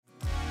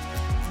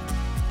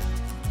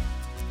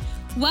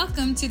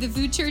Welcome to the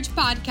VOO Church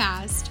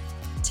podcast.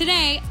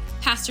 Today,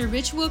 Pastor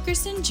Rich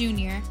Wilkerson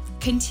Jr.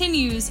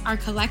 continues our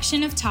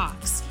collection of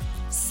talks,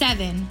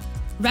 7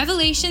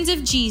 Revelations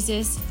of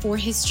Jesus for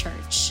His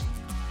Church.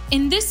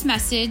 In this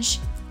message,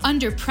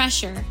 Under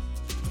Pressure,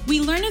 we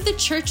learn of the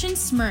church in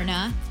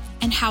Smyrna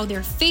and how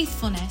their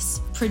faithfulness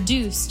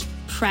produced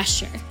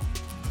pressure.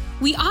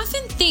 We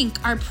often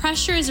think our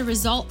pressure is a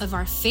result of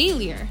our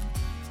failure,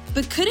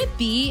 but could it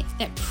be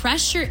that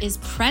pressure is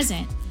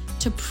present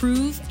to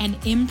prove and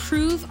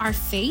improve our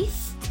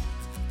faith?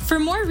 For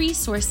more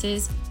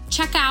resources,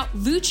 check out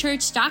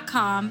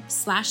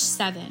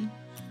voochurch.com/7.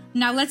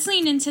 Now let's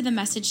lean into the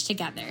message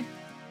together.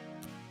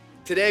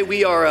 Today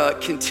we are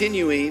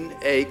continuing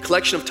a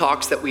collection of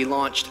talks that we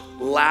launched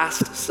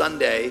last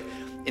Sunday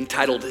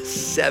entitled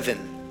 7.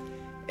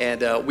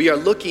 And we are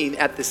looking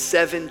at the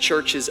 7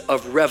 churches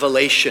of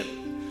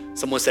Revelation.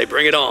 Someone say,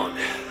 bring it on.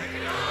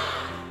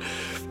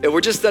 And we're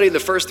just studying the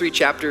first 3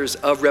 chapters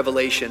of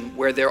Revelation,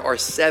 where there are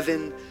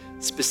 7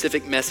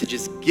 specific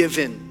messages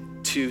given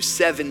to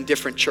 7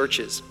 different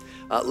churches.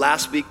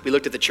 Last week, we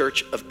looked at the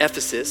church of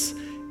Ephesus,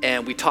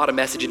 and we taught a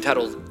message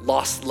entitled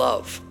Lost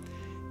Love.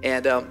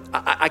 And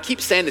I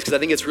keep saying this because I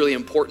think it's really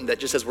important that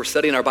just as we're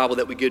studying our Bible,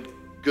 that we get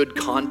good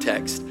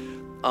context.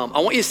 I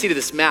want you to see to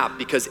this map,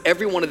 because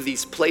every one of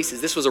these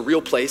places, this was a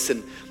real place.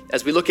 And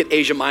as we look at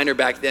Asia Minor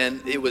back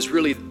then, it was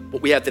really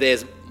what we have today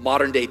as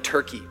modern day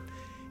Turkey.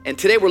 And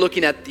today we're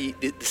looking at the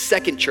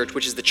second church,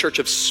 which is the church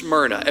of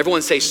Smyrna.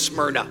 Everyone say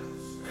Smyrna.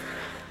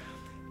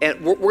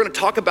 And we're going to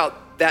talk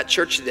about that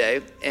church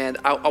today. And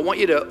I want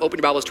you to open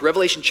your Bibles to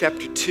Revelation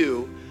chapter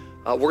 2.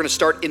 We're going to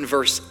start in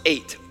verse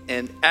 8.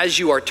 And as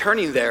you are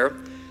turning there,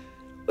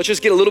 let's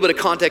just get a little bit of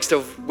context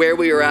of where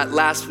we were at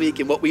last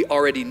week and what we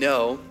already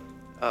know.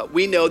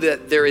 We know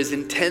that there is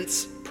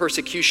intense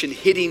persecution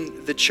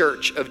hitting the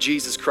church of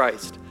Jesus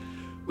Christ.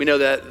 We know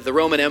that the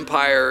Roman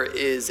Empire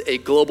is a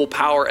global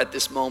power at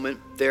this moment.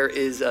 There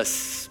is an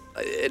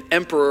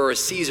emperor or a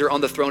Caesar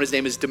on the throne. His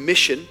name is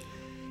Domitian,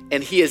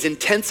 and he has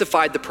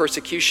intensified the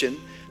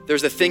persecution.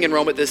 There's a thing in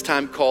Rome at this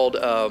time called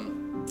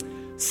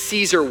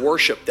Caesar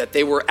worship, that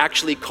they were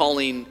actually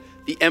calling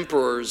the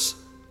emperors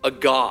a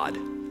god.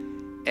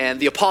 And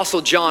the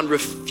Apostle John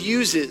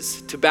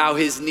refuses to bow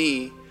his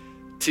knee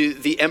to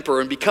the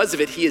emperor, and because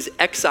of it, he is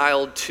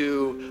exiled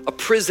to a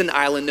prison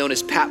island known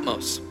as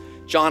Patmos.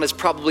 John is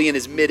probably in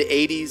his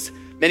mid-80s.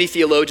 Many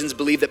theologians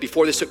believe that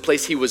before this took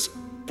place, he was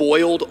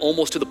boiled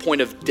almost to the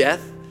point of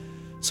death.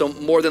 So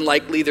more than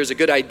likely, there's a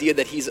good idea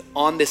that he's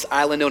on this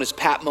island known as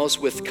Patmos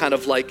with kind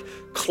of like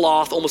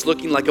cloth, almost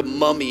looking like a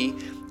mummy,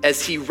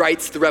 as he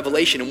writes the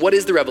Revelation. And what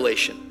is the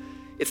Revelation?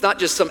 It's not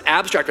just some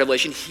abstract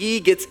revelation. He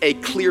gets a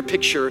clear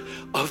picture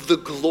of the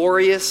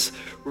glorious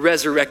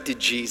resurrected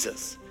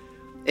Jesus.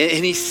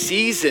 And he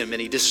sees him and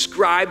he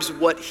describes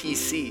what he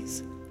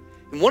sees.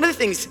 And one of the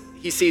things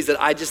he sees that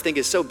I just think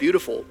is so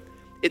beautiful,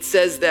 it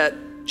says that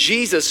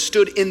Jesus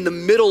stood in the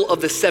middle of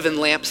the 7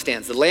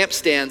 lampstands. The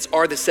lampstands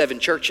are the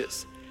 7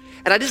 churches.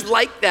 And I just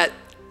like that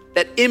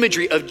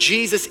imagery of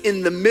Jesus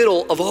in the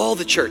middle of all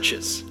the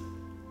churches.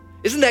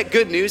 Isn't that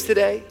good news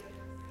today?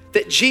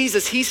 That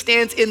Jesus, he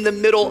stands in the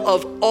middle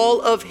of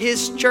all of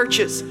his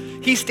churches.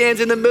 He stands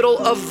in the middle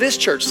of this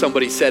church.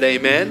 Somebody said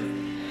amen.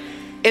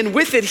 And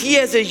with it, he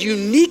has a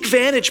unique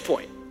vantage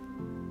point.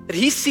 That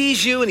he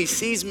sees you and he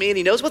sees me and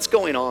he knows what's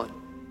going on.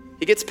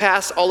 He gets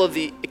past all of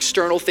the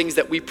external things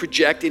that we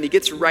project, and he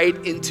gets right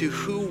into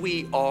who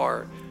we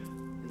are.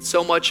 And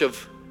so much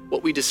of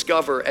what we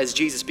discover as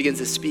Jesus begins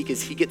to speak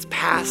is he gets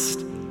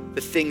past the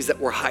things that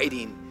we're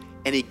hiding,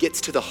 and he gets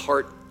to the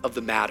heart of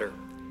the matter.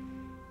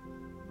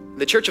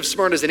 The church of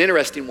Smyrna is an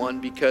interesting one,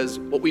 because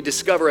what we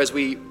discover as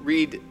we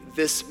read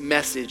this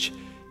message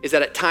is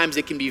that at times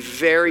it can be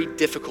very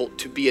difficult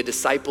to be a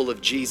disciple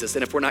of Jesus.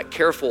 And if we're not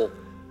careful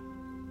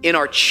in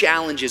our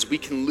challenges, we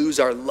can lose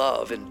our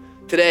love. And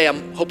today,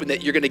 I'm hoping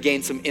that you're going to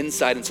gain some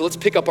insight. And so let's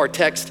pick up our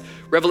text,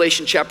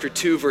 Revelation chapter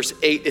 2, verse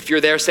 8. If you're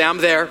there, say, I'm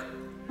there.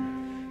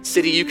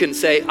 City, you can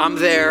say, I'm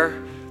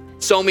there.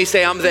 Somi,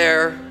 say, I'm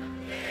there.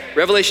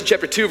 Revelation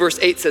chapter 2, verse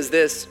 8 says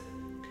this.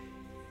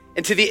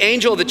 And to the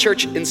angel of the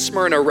church in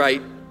Smyrna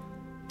write,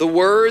 the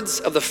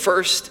words of the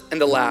first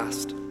and the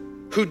last,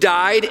 who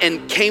died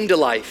and came to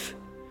life.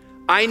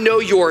 I know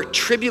your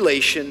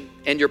tribulation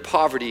and your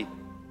poverty,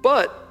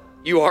 but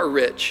you are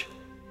rich.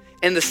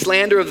 And the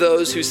slander of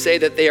those who say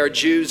that they are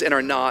Jews and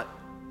are not,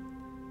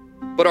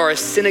 but are a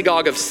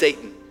synagogue of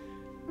Satan.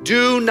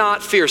 Do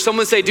not fear.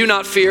 Someone say, do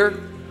not fear.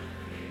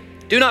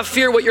 Do not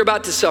fear what you're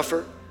about to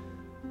suffer.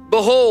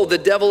 Behold, the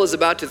devil is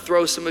about to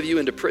throw some of you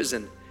into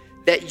prison,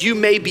 that you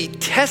may be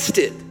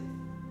tested.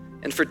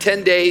 And for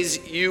 10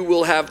 days you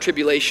will have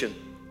tribulation.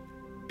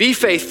 Be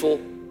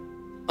faithful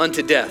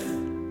unto death,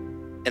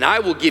 and I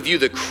will give you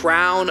the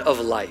crown of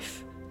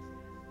life.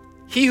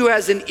 He who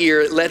has an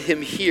ear, let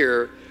him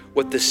hear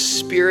what the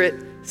Spirit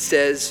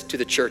says to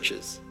the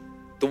churches.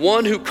 The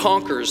one who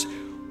conquers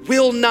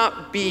will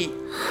not be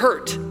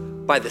hurt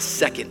by the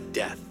second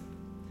death.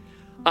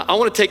 I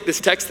want to take this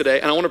text today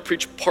and I want to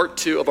preach part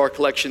 2 of our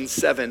collection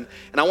 7,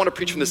 and I want to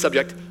preach from the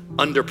subject,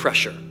 Under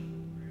Pressure.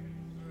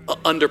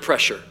 under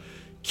pressure.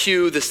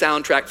 Cue the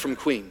soundtrack from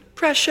Queen.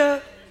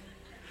 Pressure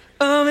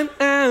coming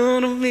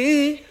out of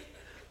me.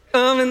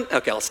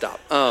 Okay, I'll stop.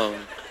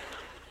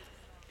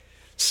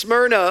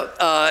 Smyrna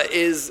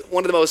is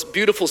one of the most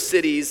beautiful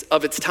cities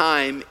of its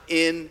time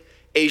in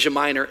Asia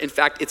Minor. In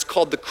fact, it's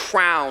called the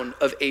crown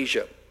of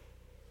Asia.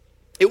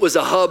 It was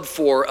a hub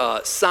for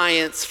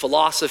science,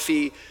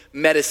 philosophy,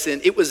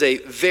 medicine. It was a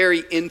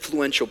very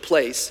influential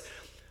place.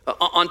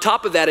 On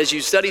top of that, as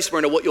you study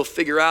Smyrna, what you'll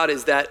figure out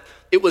is that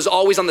it was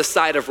always on the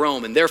side of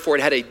Rome, and therefore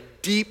it had a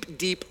deep,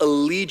 deep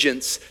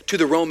allegiance to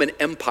the Roman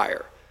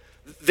Empire.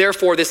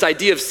 Therefore, this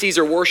idea of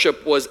Caesar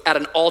worship was at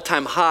an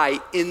all-time high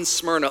in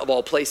Smyrna of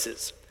all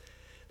places.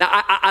 Now,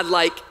 I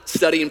like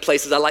studying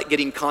places. I like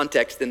getting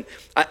context, and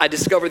I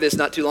discovered this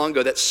not too long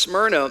ago, that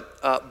Smyrna,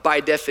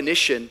 by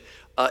definition,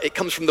 it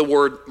comes from the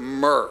word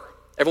myrrh.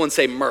 Everyone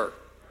say myrrh.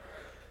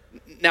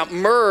 Now,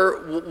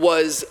 myrrh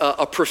was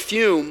a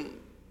perfume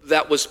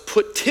that was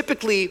put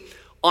typically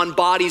on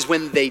bodies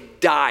when they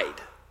died.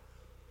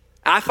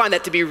 I find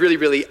that to be really,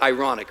 really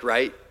ironic,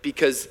 right?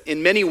 Because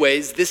in many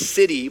ways, this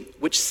city,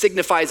 which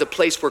signifies a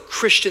place where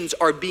Christians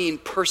are being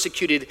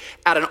persecuted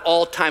at an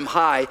all-time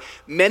high,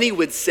 many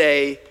would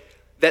say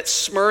that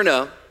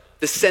Smyrna,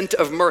 the scent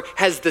of myrrh,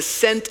 has the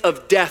scent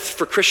of death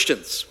for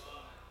Christians.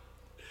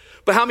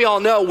 But how many of y'all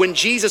know when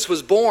Jesus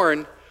was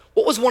born,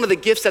 what was one of the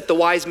gifts that the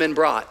wise men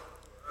brought?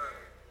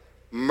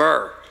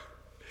 Myrrh.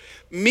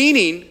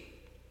 Meaning,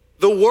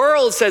 the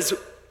world says,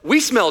 we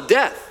smell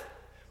death.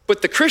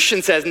 But the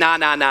Christian says,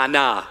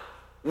 nah.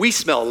 We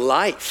smell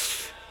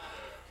life.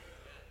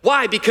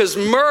 Why? Because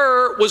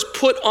myrrh was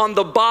put on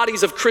the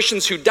bodies of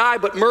Christians who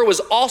died, but myrrh was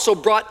also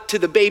brought to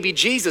the baby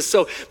Jesus.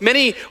 So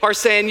many are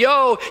saying,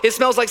 it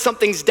smells like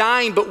something's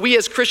dying, but we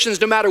as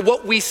Christians, no matter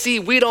what we see,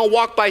 we don't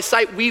walk by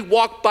sight, we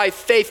walk by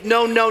faith.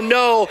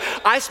 No.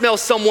 I smell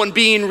someone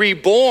being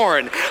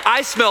reborn.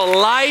 I smell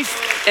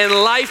life and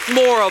life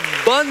more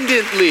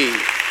abundantly.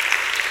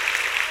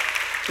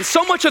 And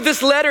so much of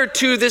this letter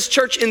to this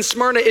church in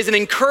Smyrna is an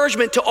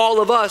encouragement to all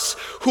of us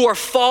who are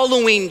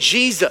following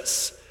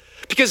Jesus.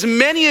 Because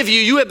many of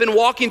you have been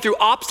walking through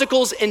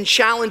obstacles and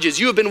challenges.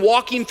 You have been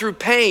walking through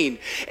pain.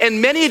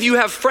 And many of you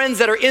have friends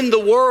that are in the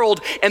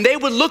world, and they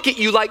would look at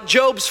you like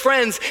Job's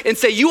friends and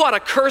say, you ought to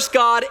curse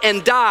God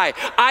and die.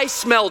 I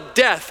smell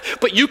death.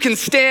 But you can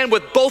stand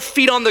with both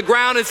feet on the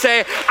ground and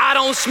say, I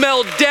don't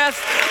smell death,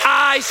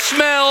 I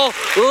smell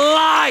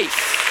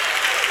life.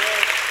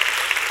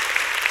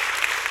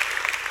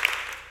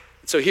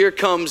 So here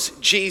comes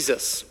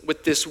Jesus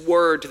with this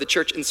word to the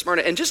church in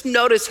Smyrna. And just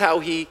notice how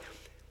he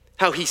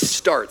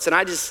starts. And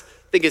I just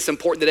think it's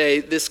important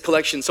today. This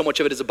collection, so much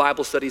of it is a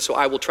Bible study, so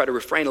I will try to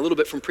refrain a little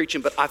bit from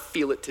preaching, but I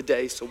feel it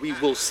today, so we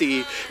will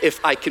see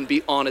if I can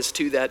be honest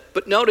to that.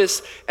 But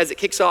notice as it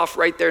kicks off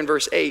right there in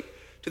verse 8,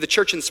 to the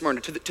church in Smyrna,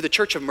 to the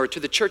church of myrrh,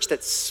 to the church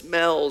that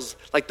smells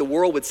like the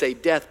world would say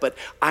death, but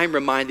I'm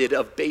reminded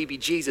of baby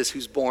Jesus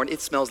who's born.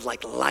 It smells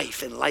like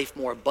life and life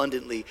more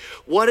abundantly.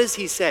 What does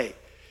he say?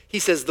 He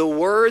says, the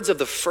words of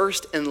the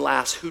first and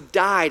last who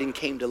died and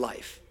came to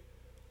life.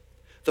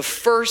 The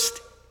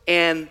first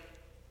and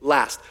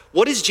last.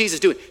 What is Jesus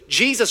doing?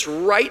 Jesus,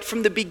 right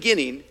from the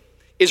beginning,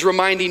 is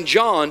reminding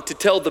John to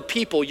tell the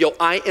people,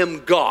 I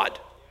am God.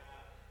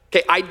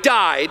 Okay, I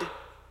died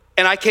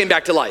and I came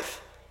back to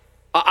life.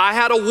 I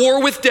had a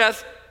war with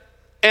death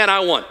and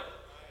I won.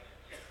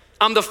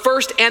 I'm the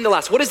first and the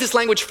last. What is this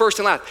language, first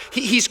and last?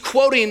 He's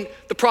quoting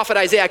the prophet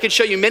Isaiah. I could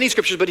show you many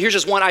scriptures, but here's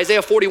just one,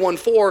 Isaiah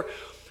 41:4.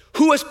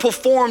 Who has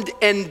performed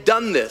and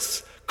done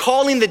this,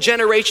 calling the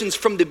generations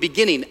from the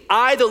beginning?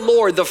 I, the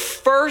Lord, the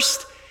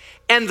first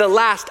and the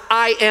last,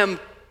 I am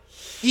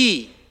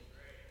he.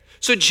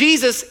 So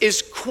Jesus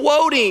is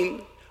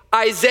quoting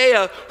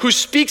Isaiah, who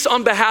speaks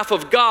on behalf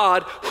of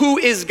God, who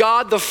is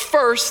God, the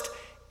first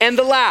and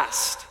the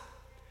last.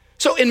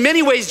 So in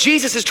many ways,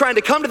 Jesus is trying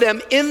to come to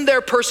them in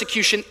their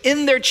persecution,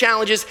 in their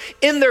challenges,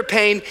 in their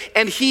pain,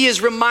 and he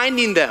is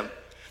reminding them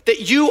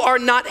that you are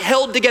not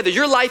held together.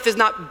 Your life is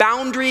not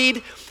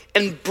boundaried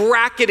and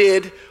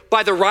bracketed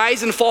by the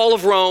rise and fall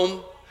of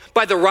Rome,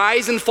 by the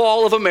rise and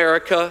fall of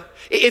America.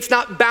 It's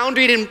not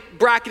boundaried and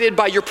bracketed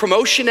by your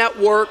promotion at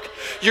work,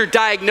 your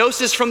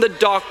diagnosis from the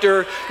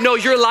doctor. No,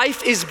 your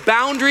life is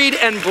boundaried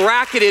and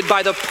bracketed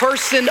by the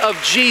person of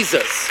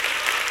Jesus.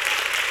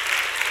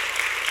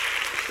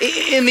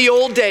 In the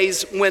old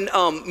days, when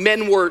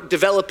men were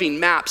developing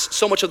maps,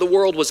 so much of the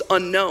world was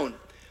unknown.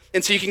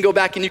 And so you can go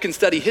back and you can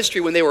study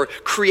history. When they were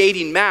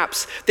creating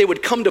maps, they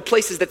would come to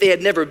places that they had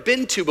never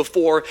been to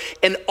before,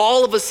 and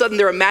all of a sudden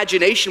their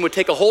imagination would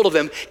take a hold of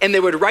them, and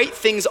they would write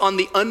things on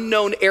the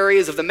unknown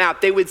areas of the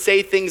map. They would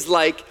say things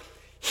like,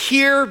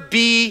 here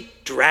be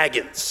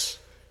dragons.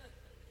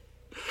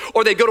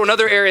 Or they'd go to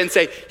another area and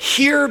say,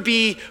 here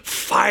be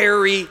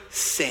fiery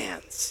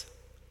sands.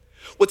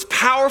 What's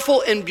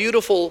powerful and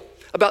beautiful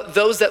about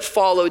those that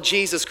follow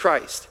Jesus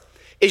Christ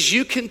is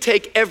you can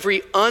take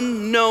every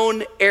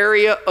unknown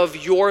area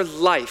of your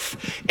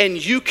life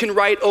and you can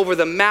write over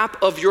the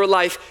map of your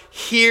life,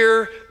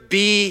 here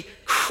be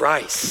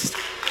Christ.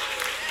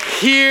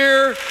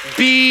 Here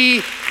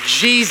be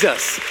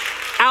Jesus,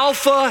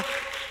 Alpha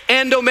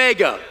and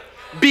Omega,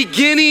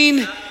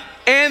 beginning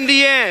and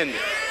the end,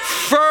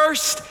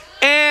 first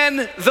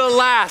and the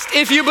last.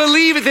 If you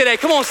believe it today,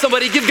 come on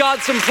somebody, give God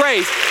some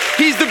praise.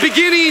 He's the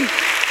beginning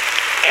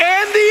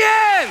and the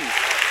end.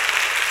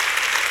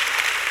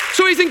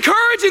 So he's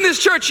encouraging this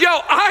church,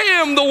 I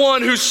am the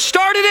one who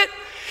started it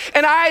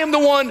and I am the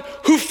one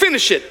who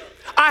finished it.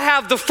 I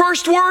have the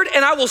first word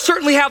and I will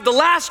certainly have the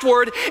last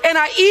word, and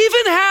I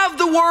even have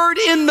the word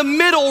in the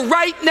middle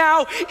right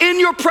now in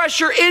your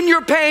pressure, in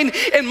your pain,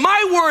 and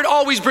my word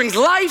always brings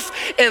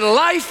life and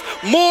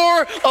life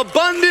more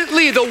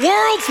abundantly. The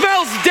world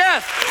smells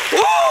death,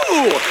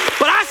 woo,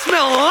 but I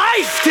smell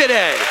life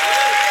today.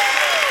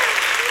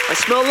 I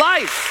smell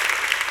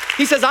life.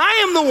 He says, I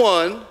am the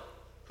one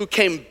who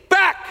came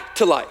back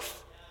to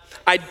life.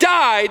 I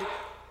died,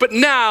 but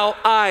now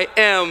I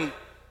am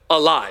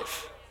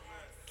alive.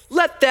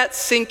 Let that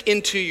sink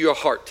into your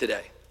heart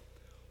today.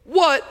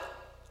 What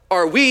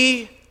are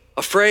we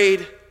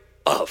afraid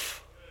of?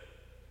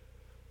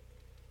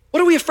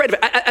 What are we afraid of?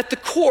 At the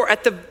core,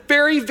 at the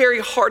very,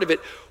 very heart of it,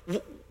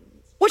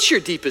 what's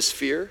your deepest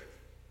fear?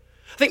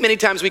 I think many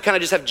times we kind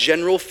of just have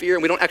general fear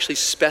and we don't actually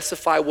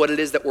specify what it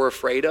is that we're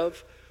afraid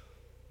of.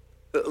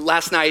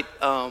 Last night,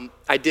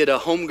 I did a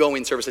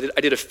homegoing service.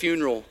 I did a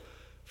funeral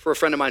for a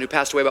friend of mine who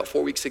passed away about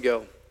 4 weeks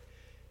ago.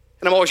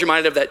 And I'm always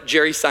reminded of that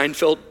Jerry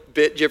Seinfeld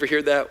bit. Did you ever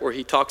hear that? Where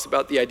he talks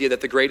about the idea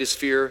that the greatest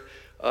fear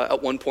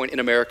at one point in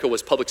America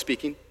was public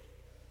speaking.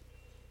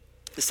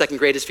 The second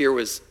greatest fear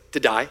was to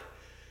die,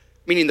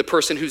 meaning the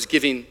person who's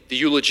giving the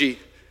eulogy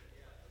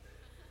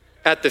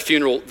at the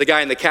funeral, the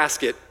guy in the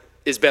casket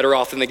is better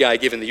off than the guy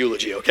giving the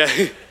eulogy,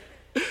 okay?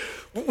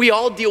 We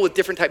all deal with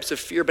different types of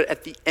fear, but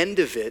at the end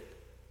of it,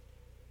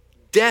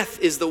 death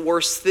is the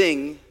worst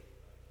thing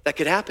that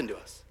could happen to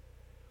us.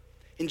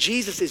 And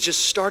Jesus is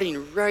just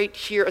starting right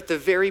here at the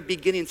very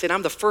beginning, saying,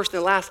 I'm the first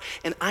and the last,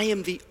 and I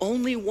am the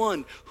only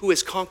one who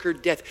has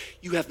conquered death.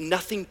 You have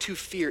nothing to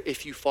fear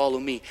if you follow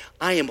me.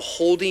 I am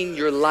holding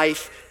your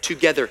life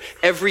together.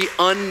 Every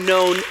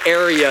unknown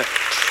area,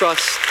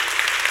 trust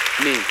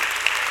me.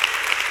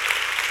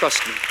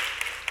 Trust me.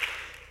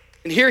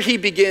 And here he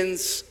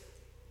begins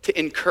to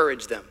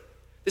encourage them.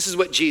 This is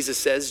what Jesus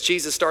says.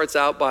 Jesus starts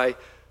out by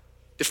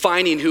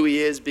defining who he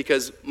is,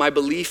 because my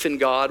belief in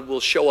God will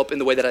show up in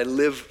the way that I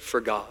live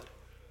for God.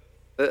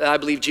 I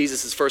believe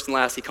Jesus is first and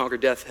last. He conquered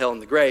death, hell, and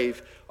the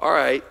grave. All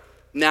right,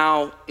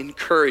 now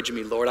encourage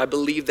me, Lord. I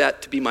believe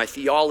that to be my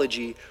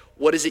theology.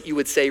 What is it you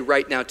would say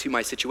right now to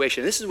my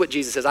situation? This is what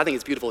Jesus says. I think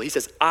it's beautiful. He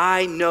says,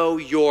 I know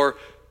your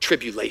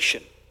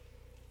tribulation.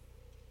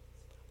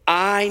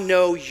 I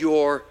know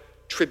your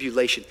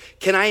tribulation.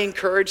 Can I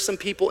encourage some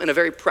people in a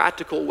very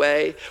practical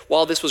way?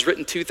 While this was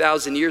written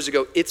 2,000 years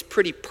ago, it's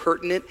pretty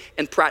pertinent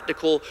and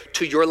practical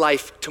to your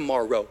life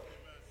tomorrow.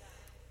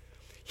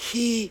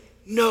 He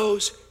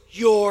knows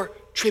your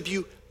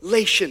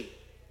tribulation.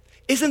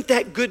 Isn't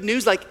that good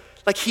news? Like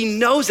he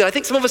knows it. I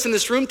think some of us in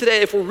this room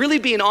today, if we're really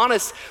being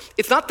honest,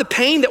 it's not the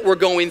pain that we're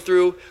going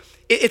through.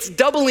 It's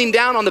doubling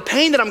down on the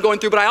pain that I'm going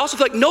through, but I also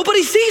feel like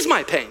nobody sees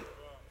my pain.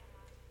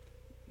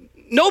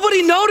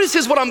 Nobody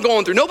notices what I'm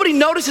going through. Nobody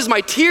notices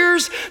my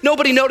tears.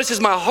 Nobody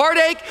notices my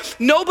heartache.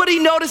 Nobody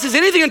notices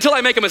anything until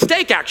I make a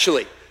mistake,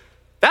 actually.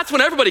 That's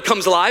when everybody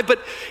comes alive. But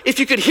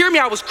if you could hear me,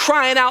 I was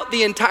crying out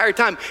the entire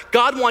time.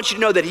 God wants you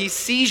to know that he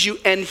sees you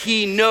and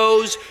he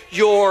knows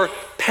your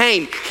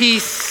pain. He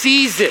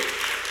sees it.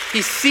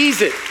 He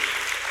sees it.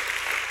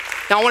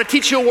 Now, I want to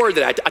teach you a word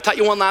today. I taught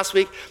you one last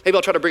week. Maybe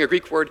I'll try to bring a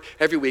Greek word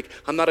every week.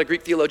 I'm not a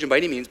Greek theologian by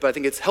any means, but I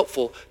think it's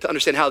helpful to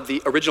understand how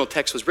the original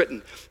text was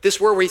written.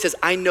 This word where he says,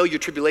 I know your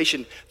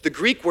tribulation, the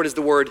Greek word is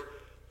the word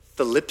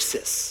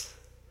thalipsis.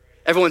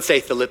 Everyone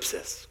say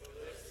thalipsis.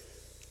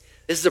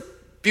 This is a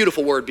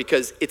beautiful word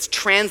because it's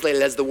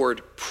translated as the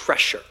word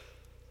pressure.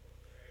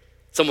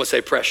 Someone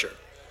say pressure.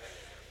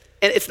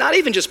 And it's not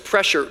even just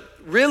pressure.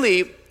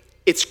 Really,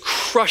 it's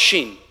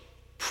crushing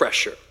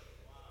pressure.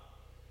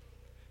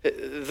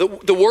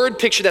 The word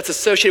picture that's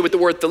associated with the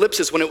word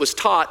thalipsis when it was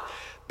taught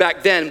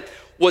back then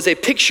was a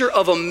picture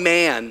of a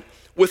man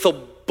with a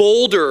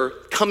boulder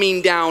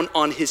coming down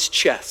on his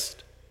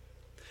chest,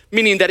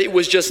 meaning that it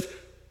was just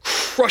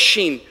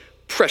crushing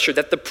pressure,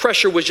 that the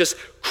pressure was just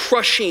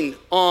crushing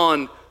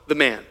on the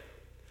man.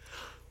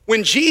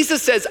 When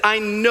Jesus says, I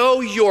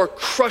know your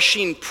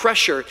crushing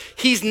pressure,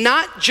 he's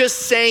not just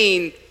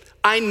saying,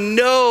 I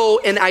know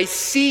and I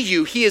see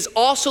you. He is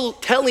also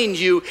telling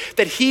you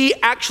that he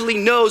actually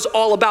knows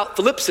all about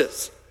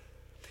thalipsis.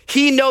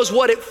 He knows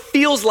what it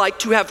feels like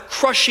to have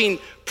crushing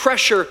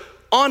pressure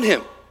on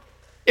him.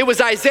 It was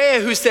Isaiah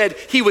who said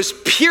he was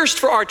pierced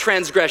for our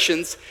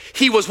transgressions.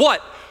 He was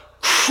what?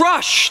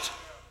 Crushed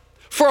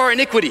for our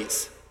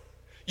iniquities.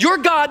 Your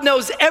God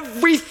knows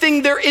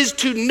everything there is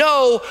to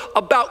know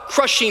about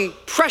crushing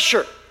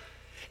pressure.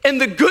 And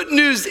the good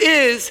news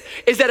is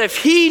that if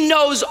he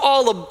knows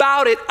all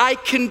about it, I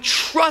can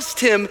trust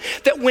him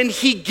that when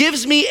he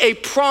gives me a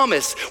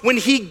promise, when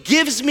he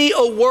gives me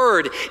a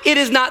word, it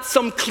is not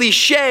some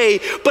cliche,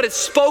 but it's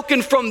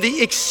spoken from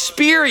the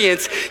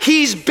experience.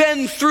 He's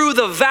been through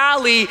the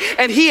valley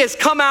and he has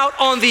come out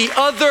on the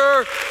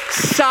other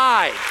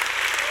side.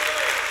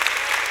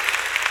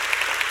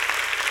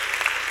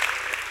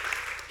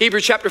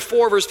 Hebrews chapter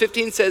 4, verse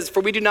 15 says,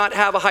 "For we do not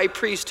have a high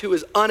priest who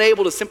is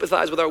unable to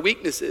sympathize with our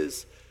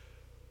weaknesses,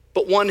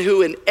 but one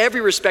who in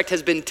every respect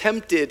has been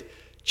tempted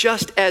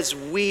just as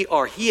we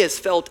are." He has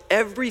felt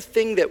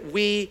everything that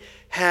we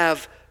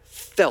have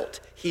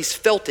felt. He's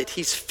felt it.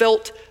 He's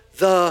felt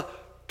the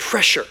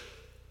pressure.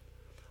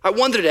 I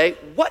wonder today,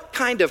 what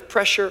kind of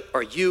pressure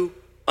are you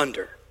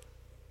under?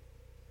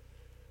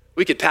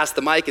 We could pass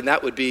the mic and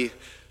that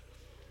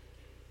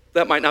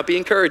might not be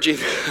encouraging.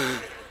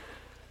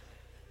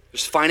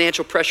 There's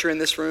financial pressure in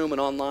this room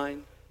and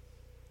online.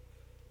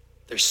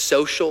 There's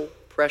social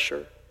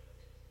pressure.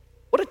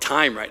 What a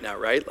time right now,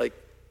 right? Like,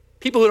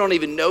 people who don't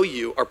even know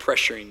you are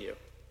pressuring you.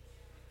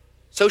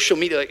 Social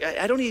media, like,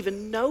 I don't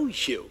even know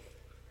you.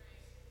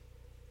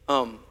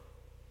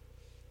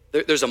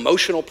 There's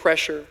emotional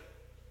pressure,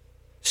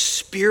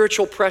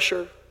 spiritual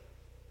pressure,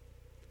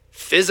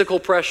 physical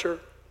pressure.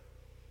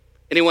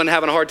 Anyone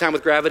having a hard time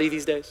with gravity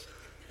these days?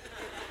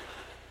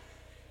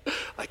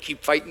 I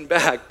keep fighting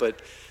back, but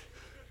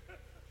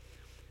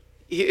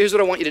here's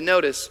what I want you to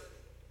notice,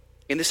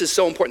 and this is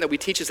so important that we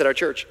teach this at our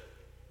church.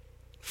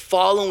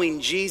 Following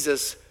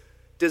Jesus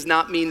does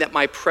not mean that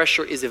my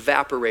pressure is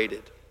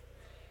evaporated.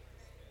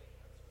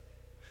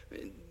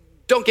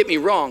 Don't get me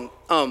wrong,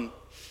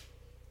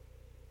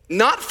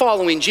 not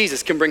following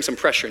Jesus can bring some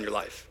pressure in your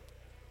life.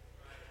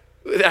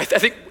 I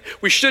think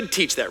we should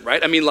teach that,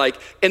 right? I mean, like,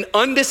 an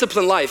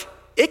undisciplined life,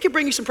 it can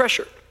bring you some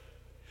pressure.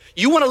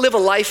 You wanna live a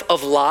life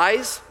of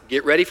lies?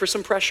 Get ready for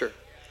some pressure.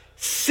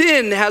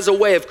 Sin has a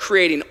way of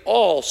creating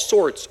all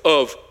sorts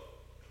of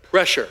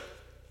pressure.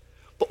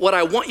 But what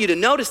I want you to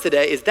notice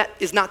today is that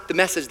is not the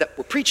message that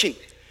we're preaching.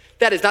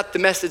 That is not the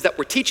message that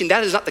we're teaching.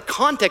 That is not the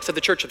context of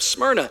the church of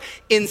Smyrna.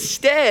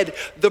 Instead,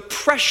 the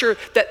pressure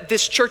that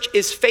this church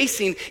is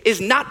facing is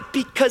not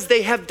because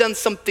they have done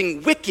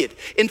something wicked.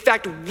 In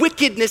fact,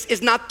 wickedness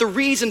is not the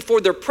reason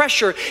for their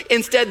pressure.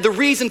 Instead, the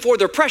reason for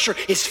their pressure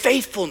is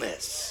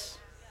faithfulness.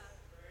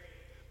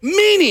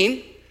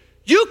 Meaning,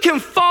 you can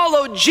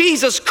follow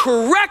Jesus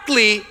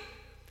correctly,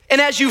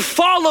 and as you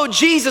follow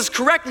Jesus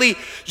correctly,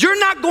 you're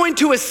not going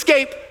to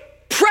escape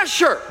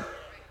pressure.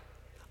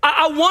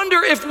 I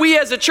wonder if we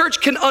as a church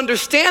can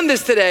understand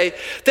this today,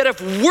 that if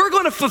we're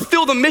gonna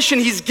fulfill the mission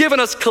he's given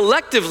us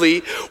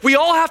collectively, we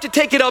all have to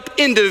take it up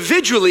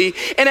individually,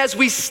 and as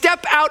we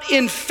step out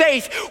in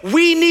faith,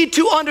 we need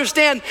to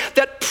understand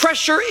that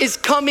pressure is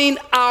coming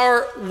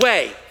our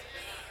way.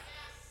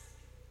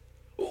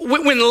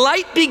 When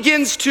light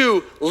begins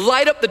to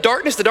light up the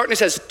darkness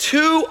has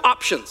two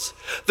options.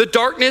 The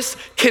darkness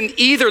can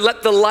either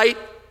let the light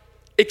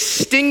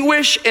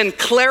extinguish and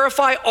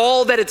clarify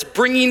all that it's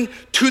bringing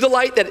to the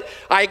light, that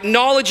I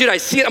acknowledge it, I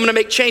see it, I'm gonna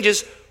make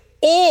changes,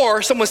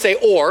 or, someone say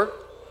or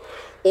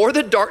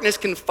the darkness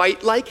can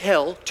fight like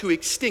hell to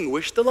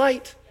extinguish the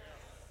light.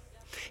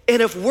 And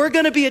if we're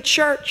gonna be a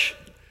church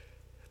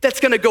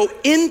that's gonna go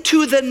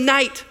into the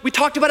night, we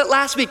talked about it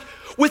last week,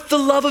 with the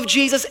love of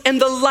Jesus and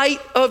the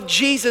light of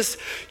Jesus,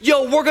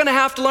 we're gonna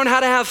have to learn how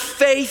to have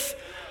faith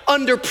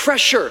under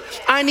pressure.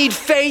 I need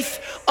faith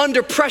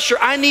under pressure.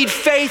 I need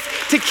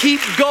faith to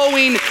keep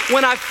going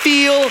when I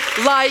feel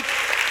like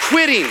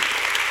quitting.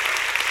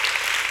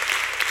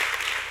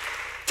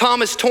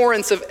 Thomas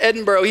Torrance of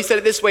Edinburgh, he said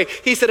it this way.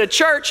 He said, a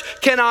church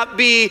cannot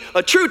be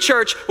a true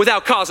church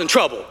without causing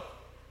trouble.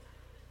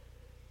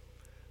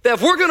 That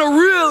if we're gonna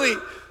really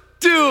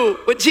do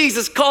what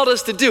Jesus called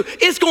us to do,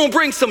 it's gonna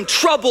bring some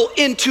trouble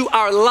into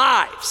our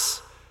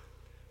lives.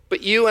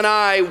 But you and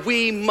I,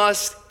 we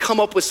must come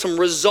up with some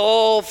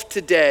resolve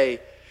today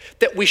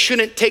that we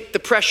shouldn't take the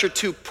pressure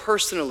too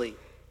personally.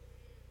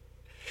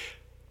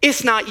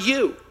 It's not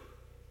you,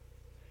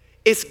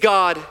 it's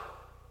God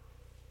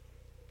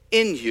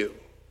in you.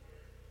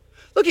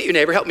 Look at your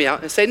neighbor, help me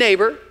out, and say,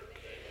 neighbor,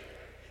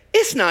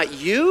 it's not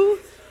you,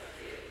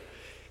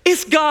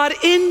 it's God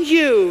in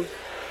you.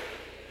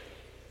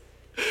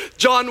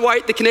 John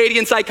White, the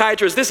Canadian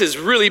psychiatrist, this is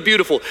really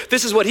beautiful.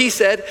 This is what he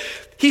said.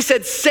 He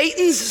said,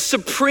 Satan's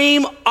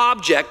supreme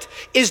object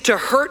is to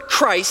hurt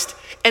Christ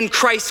and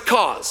Christ's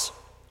cause.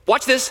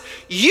 Watch this.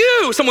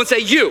 You, someone say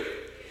you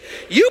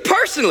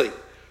personally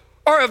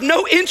are of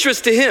no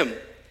interest to him.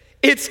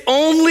 It's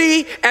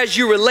only as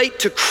you relate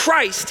to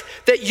Christ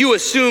that you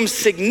assume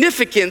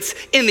significance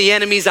in the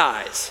enemy's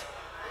eyes.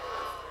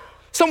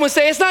 Someone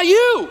say, it's not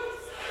you,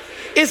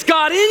 it's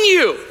God in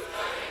you.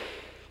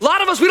 A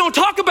lot of us, we don't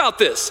talk about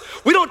this.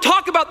 We don't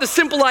talk about the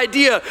simple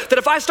idea that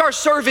if I start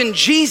serving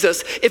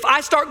Jesus, if I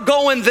start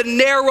going the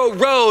narrow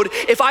road,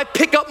 if I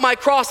pick up my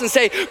cross and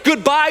say,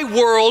 goodbye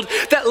world,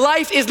 that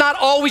life is not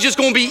always just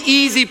gonna be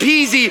easy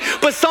peasy,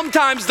 but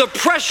sometimes the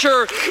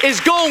pressure is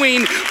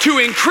going to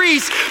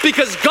increase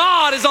because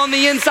God is on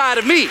the inside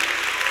of me.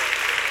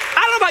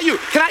 I don't know about you.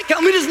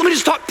 Let me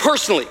just talk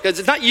personally, because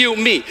it's not you,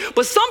 me.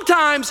 But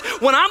sometimes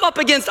when I'm up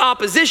against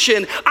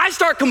opposition, I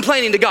start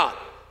complaining to God.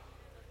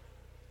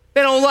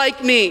 They don't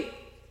like me.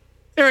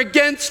 They're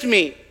against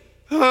me.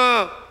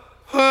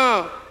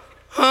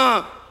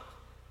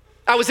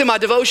 I was in my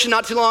devotion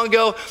not too long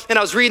ago, and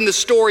I was reading the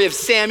story of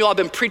Samuel. I've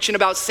been preaching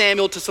about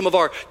Samuel to some of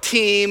our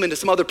team and to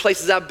some other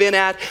places I've been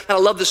at. And I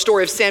love the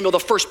story of Samuel, the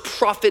first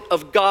prophet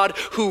of God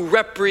who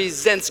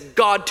represents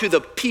God to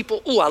the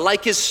people. Ooh, I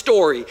like his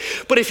story.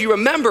 But if you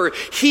remember,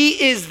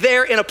 he is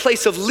there in a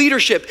place of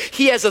leadership.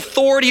 He has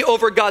authority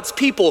over God's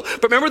people.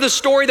 But remember the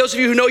story, those of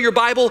you who know your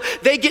Bible,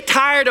 they get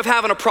tired of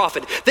having a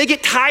prophet. They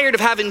get tired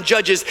of having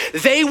judges.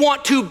 They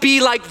want to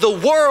be like the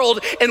world,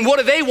 and what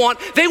do they want?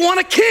 They want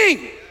a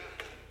king.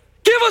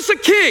 Give us a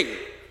king.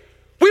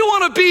 We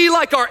want to be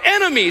like our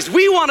enemies.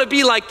 We want to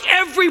be like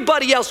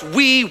everybody else.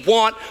 We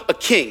want a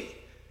king.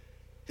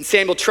 And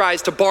Samuel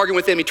tries to bargain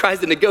with him. He tries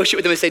to negotiate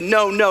with him and say,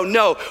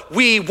 no,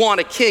 we want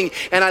a king.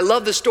 And I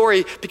love the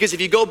story because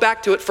if you go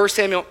back to it, 1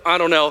 Samuel,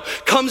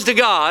 comes to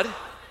God. And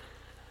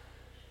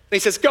he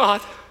says,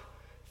 God,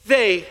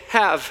 they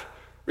have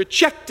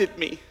rejected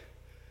me.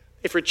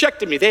 They've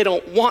rejected me. They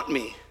don't want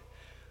me.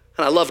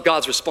 And I love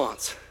God's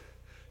response.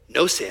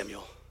 No,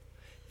 Samuel,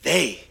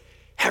 they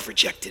have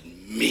rejected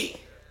me.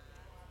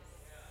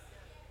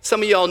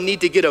 Some of y'all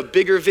need to get a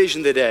bigger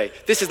vision today.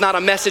 This is not a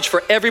message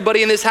for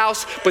everybody in this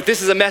house, but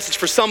this is a message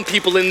for some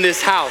people in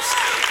this house.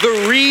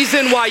 The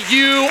reason why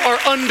you are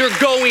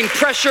undergoing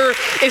pressure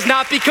is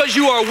not because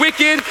you are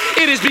wicked,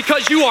 it is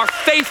because you are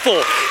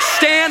faithful.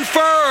 Stand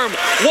firm.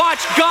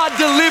 Watch God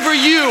deliver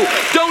you.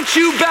 Don't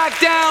you back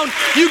down.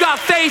 You got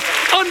faith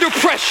under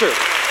pressure.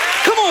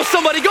 Come on,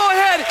 somebody, go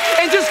ahead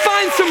and just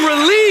find some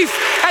relief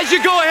as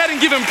you go ahead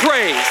and give him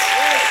praise.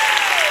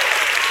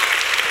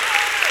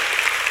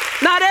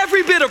 Not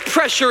every bit of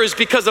pressure is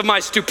because of my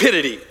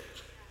stupidity.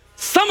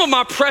 Some of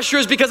my pressure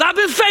is because I've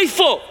been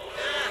faithful.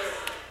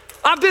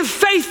 I've been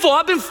faithful.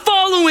 I've been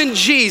following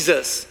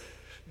Jesus.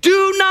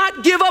 Do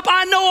not give up.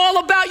 I know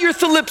all about your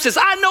thalipsis.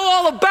 I know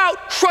all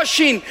about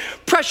crushing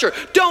pressure.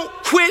 Don't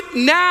quit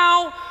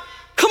now.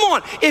 Come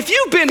on, if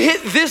you've been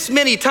hit this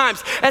many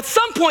times, at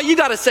some point you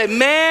gotta say,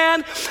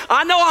 man,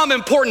 I know I'm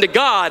important to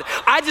God.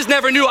 I just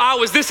never knew I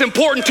was this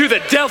important to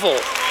the devil.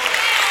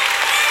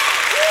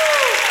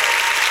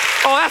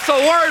 Oh, that's a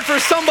word for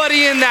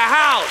somebody in the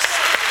house.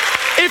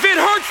 If it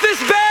hurts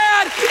this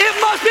bad, it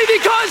must be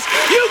because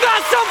you got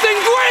something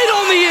great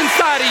on the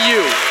inside of you.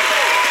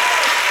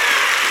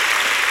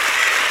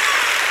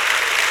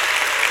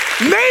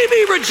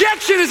 Maybe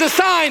rejection is a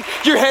sign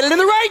you're headed in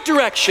the right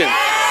direction.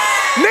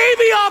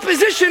 Maybe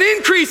opposition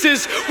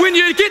increases when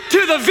you get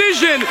to the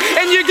vision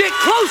and you get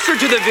closer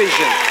to the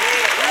vision.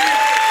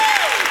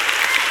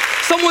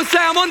 Someone say,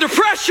 I'm under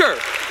pressure,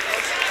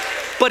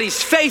 but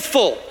he's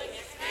faithful.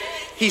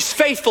 He's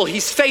faithful,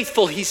 he's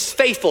faithful, he's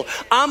faithful.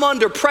 I'm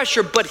under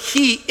pressure, but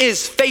he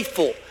is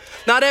faithful.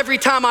 Not every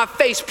time I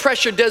face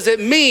pressure does it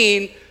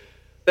mean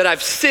that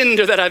I've sinned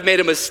or that I've made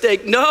a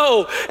mistake.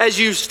 No, as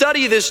you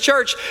study this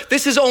church,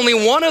 this is only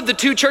one of the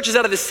 2 churches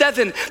out of the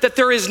 7 that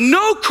there is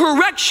no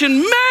correction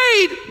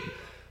made.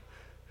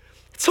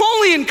 It's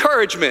only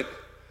encouragement.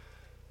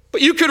 But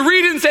you could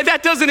read it and say,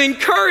 that doesn't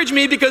encourage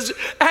me, because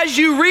as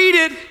you read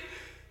it,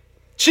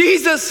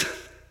 Jesus,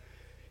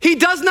 he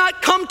does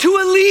not come to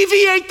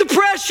alleviate the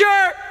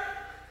pressure.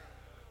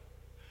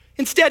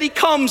 Instead, he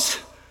comes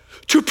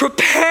to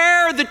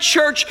prepare the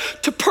church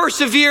to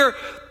persevere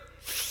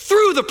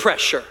through the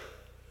pressure.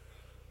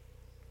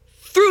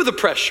 Through the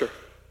pressure.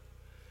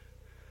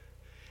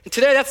 And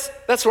today,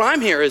 that's why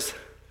I'm here is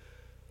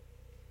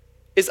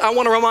I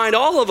want to remind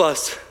all of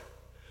us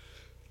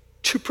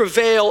to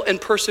prevail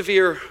and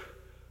persevere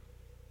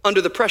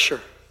under the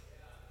pressure.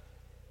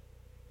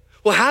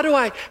 Well, how do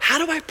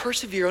I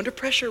persevere under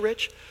pressure,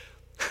 Rich?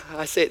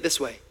 I say it this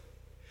way.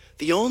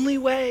 The only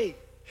way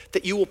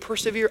that you will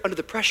persevere under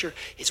the pressure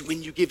is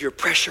when you give your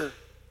pressure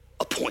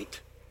a point.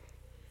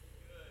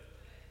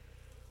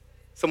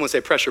 Someone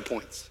say pressure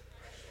points.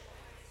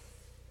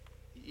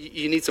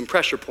 You need some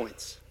pressure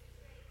points.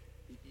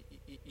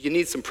 You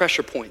need some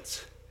pressure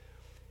points.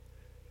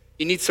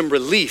 You need some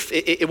relief.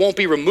 It won't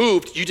be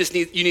removed. You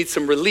need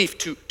some relief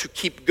to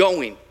keep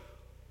going.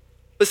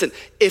 Listen,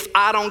 if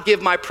I don't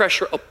give my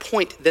pressure a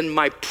point, then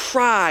my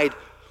pride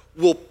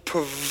will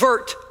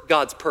pervert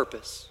God's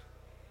purpose.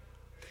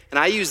 And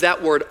I use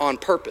that word on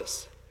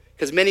purpose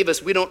because many of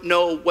us, we don't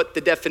know what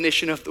the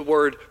definition of the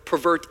word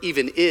pervert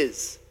even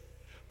is.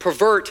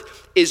 Pervert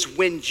is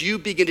when you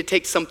begin to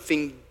take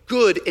something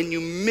good and you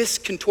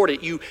miscontort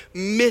it, you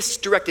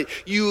misdirect it,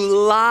 you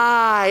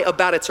lie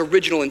about its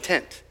original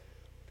intent.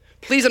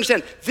 Please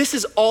understand, this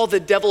is all the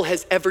devil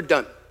has ever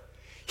done.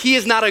 He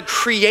is not a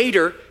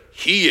creator.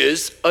 he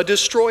is a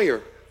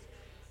destroyer.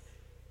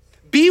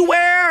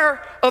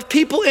 Beware of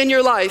people in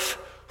your life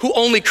who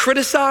only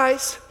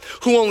criticize,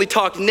 who only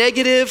talk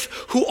negative,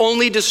 who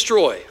only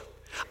destroy.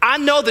 I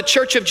know the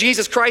Church of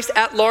Jesus Christ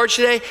at large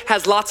today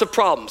has lots of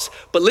problems,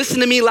 but listen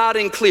to me loud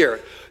and clear.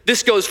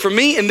 This goes for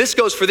me and this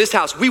goes for this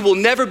house. We will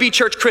never be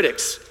church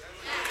critics.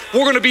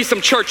 We're gonna be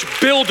some church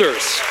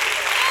builders.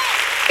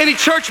 Any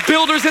church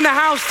builders in the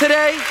house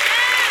today?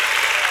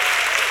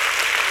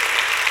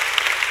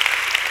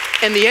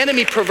 And the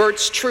enemy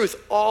perverts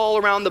truth all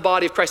around the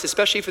body of Christ,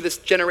 especially for this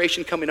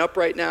generation coming up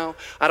right now.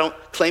 I don't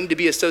claim to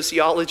be a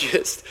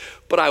sociologist,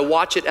 but I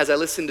watch it as I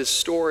listen to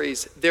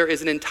stories. There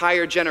is an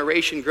entire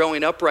generation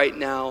growing up right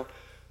now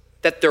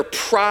that their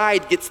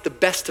pride gets the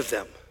best of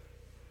them.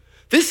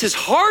 This is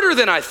harder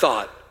than I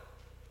thought.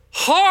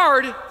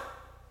 Hard?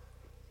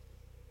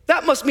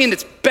 That must mean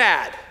it's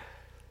bad.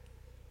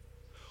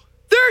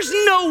 There's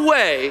no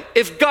way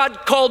if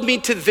God called me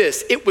to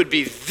this, it would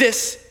be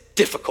this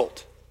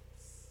difficult.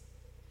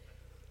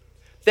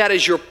 That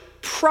is your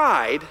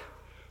pride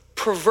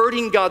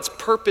perverting God's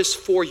purpose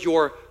for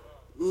your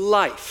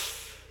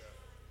life.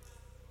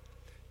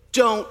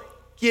 Don't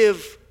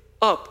give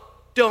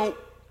up. Don't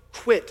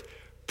quit.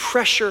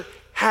 Pressure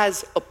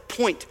has a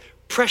point.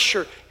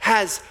 Pressure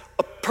has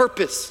a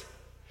purpose.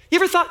 You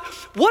ever thought,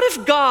 what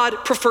if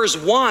God prefers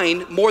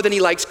wine more than he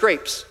likes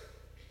grapes?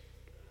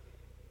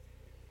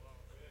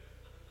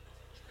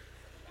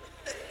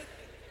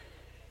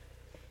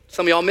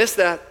 Some of y'all missed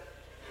that.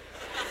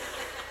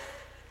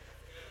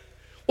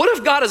 What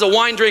if God is a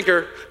wine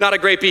drinker, not a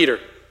grape eater?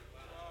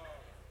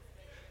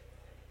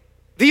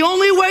 The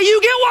only way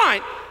you get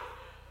wine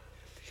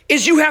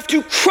is you have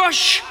to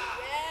crush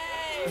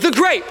the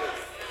grape.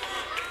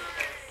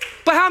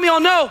 But how many of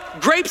y'all know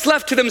grapes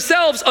left to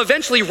themselves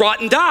eventually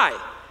rot and die?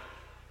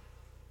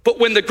 But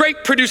when the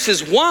grape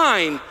produces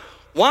wine,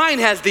 wine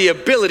has the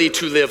ability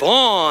to live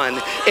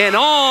on and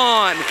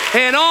on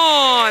and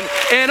on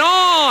and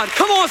on.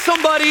 Come on,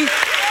 somebody.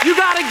 You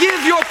gotta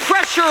give your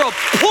pressure a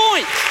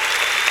point.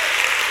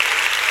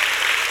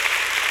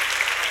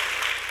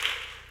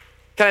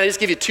 Can I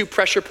just give you 2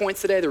 pressure points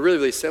today? They're really,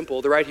 really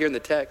simple. They're right here in the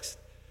text.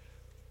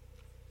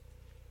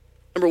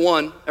 Number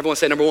 1, everyone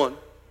say number 1. I'm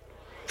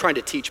trying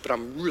to teach, but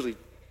I'm really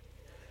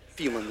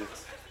feeling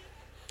this.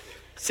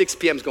 6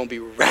 p.m. is gonna be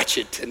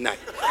ratchet tonight.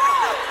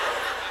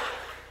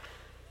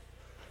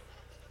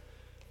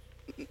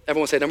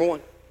 Everyone say number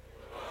 1.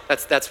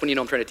 That's when you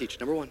know I'm trying to teach.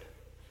 Number 1.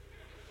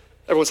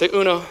 Everyone say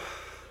uno.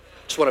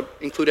 Just wanna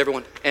include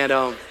everyone.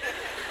 And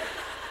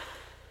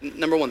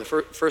number 1, the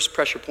first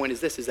pressure point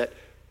is this, is that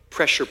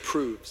pressure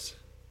proves.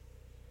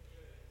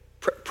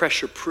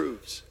 Pressure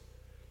proves.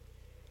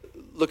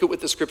 Look at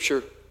what the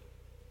scripture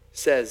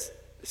says.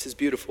 This is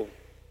beautiful.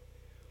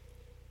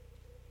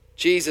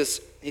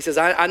 Jesus, he says,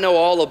 I know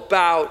all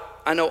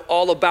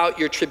about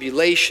your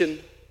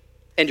tribulation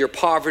and your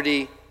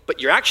poverty,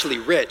 but you're actually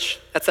rich.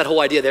 That's that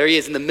whole idea. There he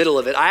is in the middle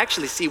of it. I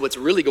actually see what's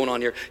really going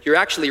on here. You're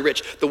actually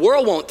rich. The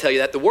world won't tell you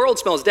that. The world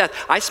smells death.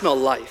 I smell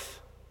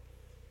life.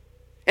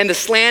 And the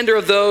slander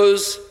of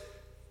those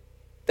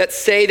that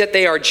say that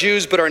they are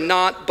Jews but are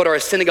not, but are a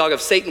synagogue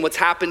of Satan. What's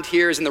happened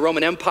here is in the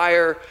Roman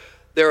Empire,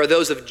 there are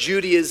those of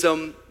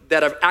Judaism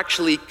that have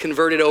actually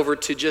converted over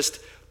to just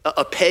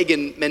a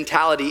pagan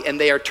mentality, and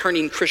they are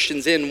turning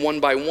Christians in one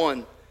by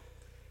one.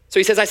 So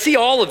he says, I see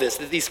all of this,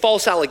 these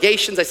false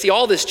allegations, I see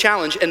all this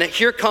challenge, and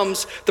here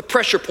comes the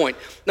pressure point.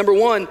 Number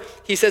 1,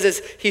 he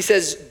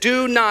says,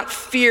 do not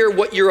fear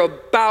what you're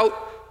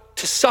about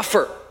to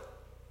suffer.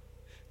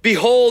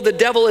 Behold, the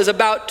devil is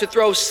about to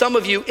throw some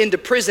of you into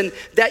prison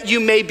that you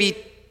may be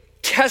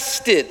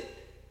tested.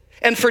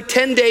 And for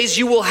 10 days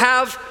you will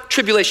have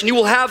tribulation. You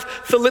will have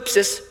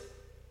thlipsis.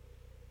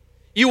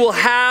 You will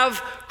have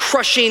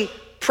crushing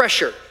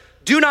pressure.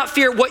 Do not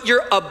fear what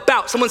you're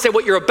about. Someone say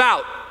what you're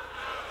about.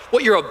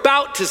 What you're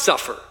about to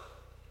suffer.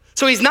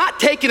 So he's not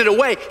taking it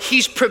away.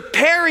 He's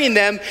preparing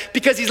them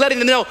because he's letting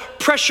them know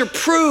pressure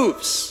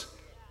proves.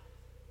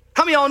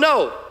 How many of y'all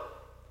know?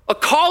 A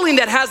calling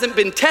that hasn't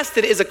been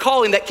tested is a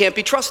calling that can't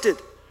be trusted.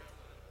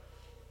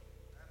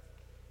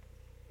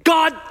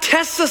 God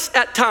tests us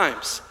at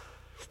times.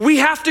 We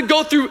have to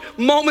go through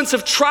moments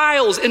of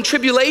trials and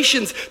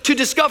tribulations to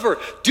discover,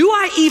 do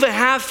I even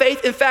have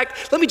faith? In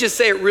fact, let me just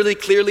say it really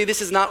clearly.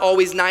 This is not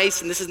always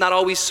nice and this is not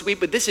always sweet,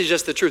 but this is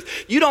just the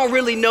truth. You don't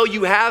really know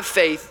you have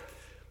faith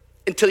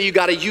until you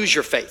gotta use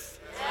your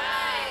faith.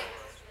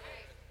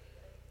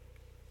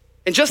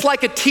 And just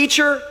like a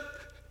teacher,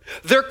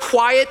 they're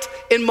quiet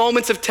in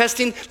moments of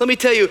testing. Let me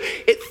tell you,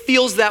 it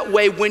feels that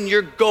way when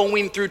you're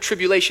going through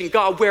tribulation.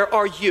 God, where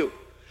are you?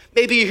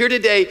 Maybe you're here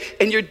today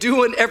and you're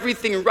doing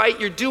everything right.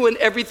 You're doing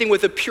everything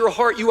with a pure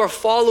heart. You are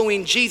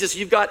following Jesus.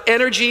 You've got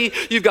energy,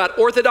 you've got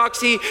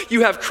orthodoxy, you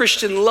have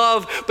Christian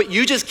love, but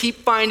you just keep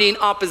finding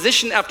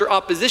opposition after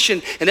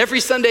opposition. And every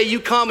Sunday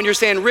you come and you're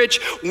saying, Rich,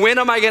 when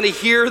am I gonna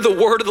hear the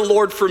word of the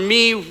Lord for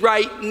me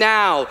right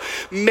now?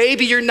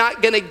 Maybe you're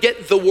not gonna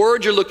get the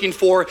word you're looking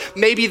for.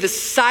 Maybe the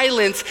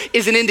silence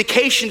is an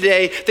indication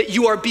today that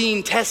you are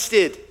being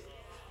tested.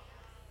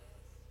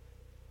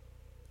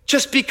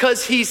 Just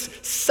because he's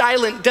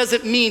silent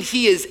doesn't mean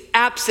he is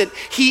absent.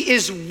 He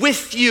is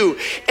with you.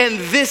 And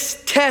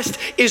this test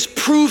is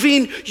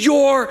proving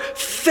your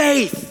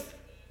faith.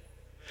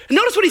 And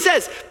notice what he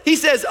says. He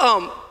says,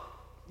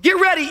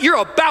 get ready, you're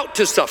about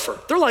to suffer.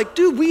 They're like,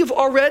 dude, we've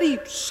already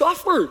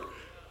suffered.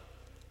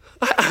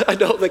 I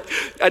know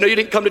you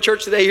didn't come to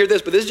church today to hear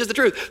this, but this is just the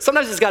truth.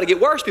 Sometimes it's gotta get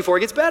worse before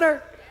it gets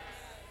better.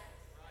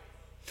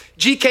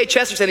 G.K.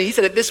 Chesterton, he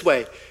said it this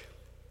way.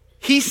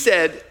 He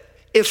said,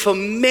 if a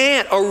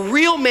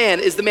real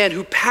man is the man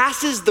who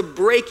passes the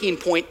breaking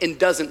point and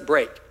doesn't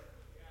break.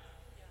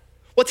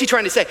 What's he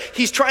trying to say?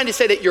 He's trying to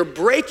say that your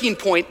breaking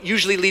point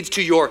usually leads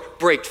to your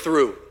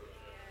breakthrough.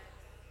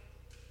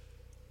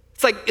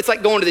 It's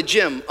like going to the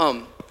gym.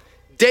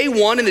 Day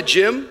one in the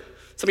gym,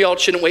 some of y'all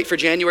shouldn't wait for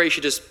January. You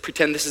should just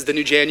pretend this is the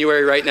new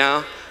January right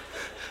now.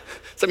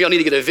 Some of y'all need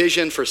to get a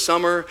vision for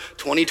summer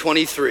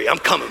 2023. I'm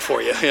coming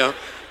for you, you know.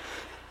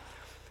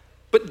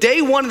 But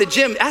day one in the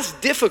gym, that's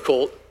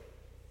difficult.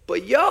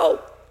 But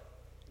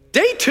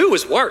day two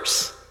is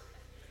worse.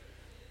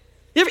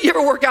 You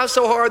ever work out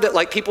so hard that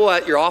like people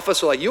at your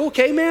office are like, you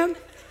okay, man?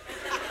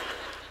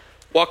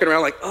 Walking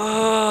around like,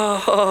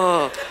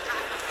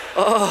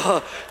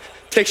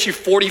 Takes you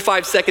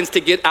 45 seconds to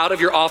get out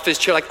of your office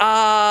chair like,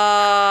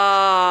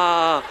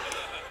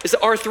 Is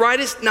it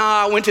arthritis?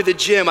 Nah, I went to the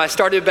gym. I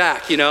started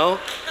back, you know?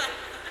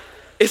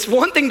 It's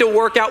one thing to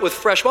work out with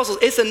fresh muscles.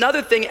 It's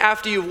another thing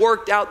after you've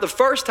worked out the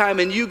first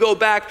time and you go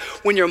back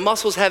when your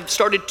muscles have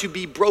started to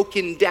be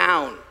broken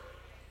down.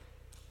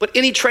 But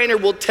any trainer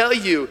will tell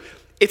you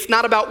it's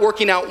not about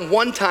working out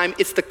one time,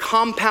 it's the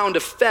compound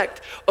effect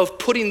of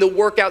putting the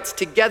workouts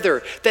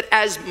together. That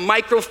as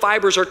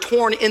microfibers are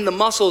torn in the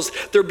muscles,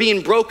 they're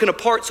being broken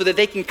apart so that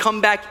they can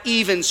come back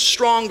even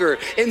stronger.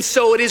 And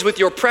so it is with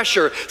your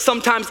pressure.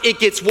 Sometimes it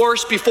gets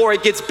worse before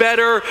it gets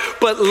better,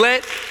 but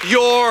let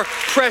your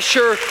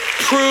pressure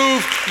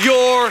prove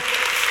your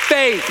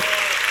faith.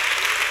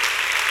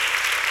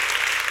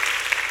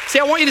 See,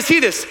 I want you to see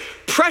this.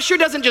 Pressure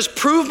doesn't just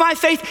prove my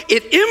faith,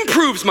 it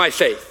improves my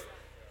faith.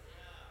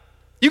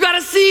 You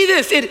gotta see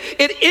this.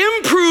 It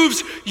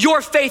improves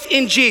your faith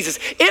in Jesus.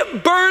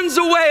 It burns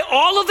away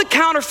all of the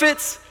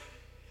counterfeits.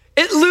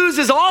 It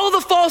loses all of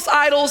the false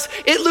idols.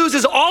 It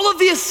loses all of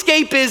the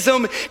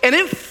escapism, and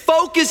it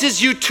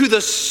focuses you to the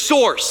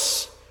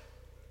source.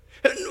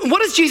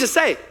 What does Jesus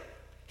say?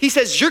 He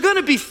says, you're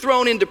gonna be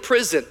thrown into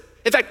prison.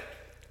 In fact,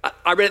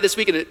 I read it this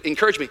week and it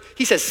encouraged me.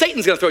 He says,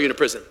 Satan's gonna throw you into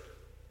prison.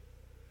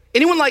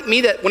 Anyone like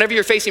me that whenever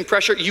you're facing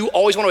pressure, you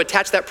always want to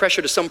attach that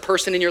pressure to some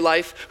person in your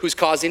life who's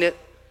causing it?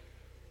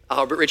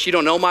 Oh, but Rich, you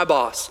don't know my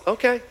boss.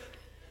 Okay.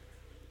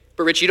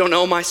 But Rich, you don't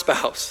know my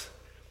spouse.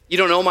 You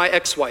don't know my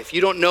ex-wife. You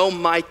don't know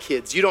my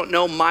kids. You don't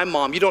know my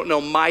mom. You don't know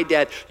my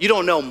dad. You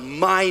don't know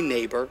my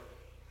neighbor.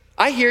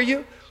 I hear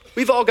you.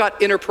 We've all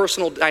got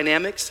interpersonal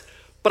dynamics,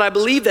 but I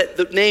believe that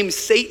the name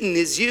Satan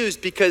is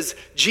used because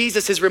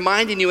Jesus is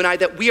reminding you and I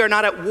that we are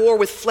not at war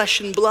with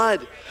flesh and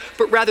blood,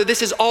 but rather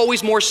this is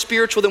always more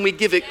spiritual than we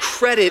give it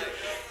credit.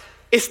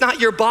 It's not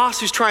your boss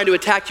who's trying to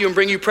attack you and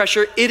bring you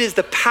pressure. It is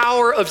the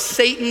power of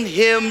Satan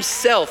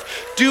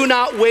himself. Do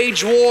not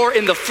wage war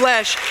in the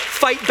flesh.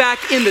 Fight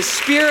back in the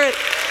spirit.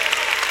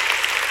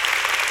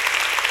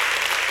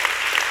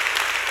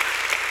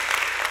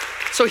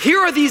 So here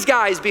are these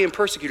guys being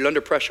persecuted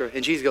under pressure.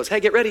 And Jesus goes, hey,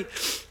 get ready.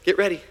 Get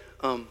ready.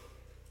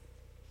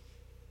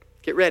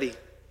 Get ready.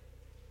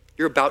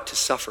 You're about to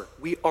suffer.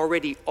 We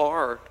already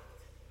are.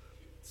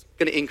 It's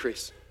going to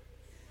increase.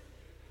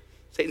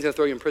 Satan's gonna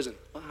throw you in prison.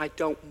 Well, I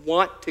don't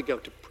want to go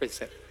to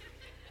prison.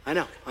 I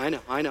know.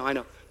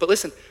 But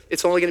listen,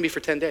 it's only gonna be for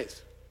 10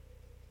 days.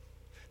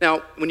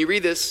 Now, when you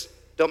read this,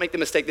 don't make the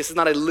mistake. This is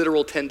not a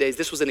literal 10 days.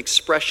 This was an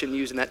expression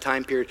used in that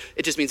time period.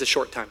 It just means a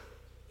short time,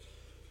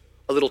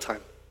 a little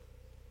time.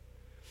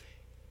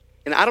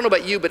 And I don't know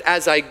about you, but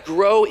as I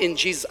grow in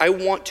Jesus, I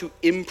want to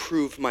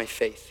improve my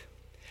faith.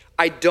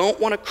 I don't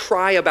wanna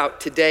cry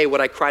about today what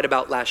I cried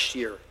about last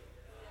year.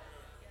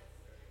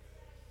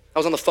 I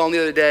was on the phone the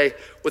other day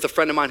with a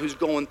friend of mine who's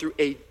going through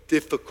a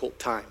difficult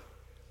time.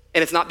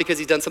 And it's not because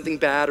he's done something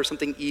bad or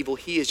something evil.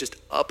 He is just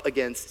up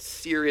against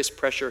serious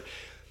pressure. And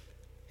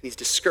he's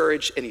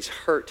discouraged and he's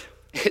hurt.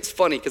 It's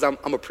funny because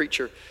I'm a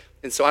preacher.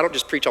 And so I don't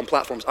just preach on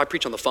platforms, I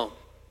preach on the phone.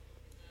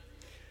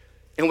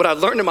 And what I've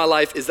learned in my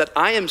life is that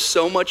I have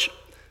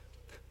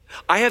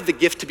the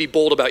gift to be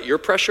bold about your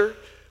pressure,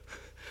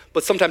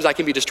 but sometimes I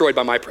can be destroyed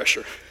by my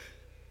pressure.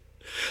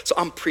 So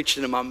I'm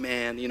preaching to my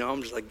man, you know,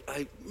 I'm just like,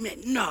 man,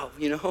 no,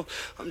 you know,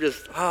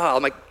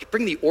 I'm like,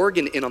 bring the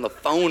organ in on the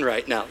phone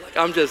right now. Like,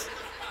 and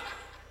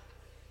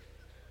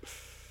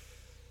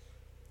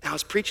I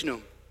was preaching to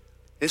him.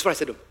 And this is what I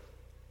said to him.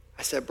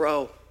 I said,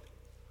 bro,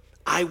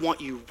 I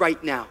want you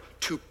right now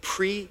to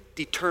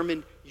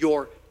predetermine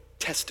your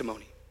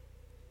testimony.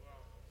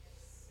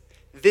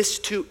 This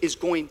too is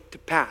going to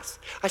pass.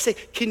 I say,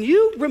 can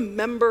you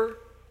remember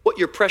what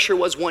your pressure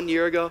was 1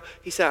 year ago?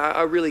 He said,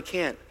 I really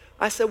can't.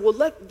 I said, well,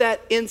 let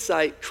that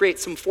insight create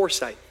some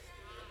foresight.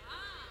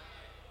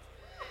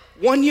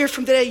 1 year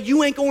from today,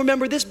 you ain't gonna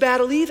remember this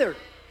battle either.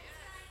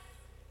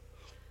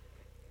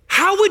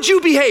 How would you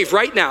behave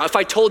right now if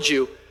I told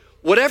you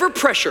whatever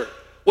pressure,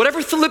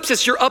 whatever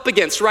thlipsis you're up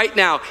against right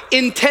now,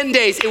 in 10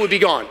 days, it would be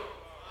gone?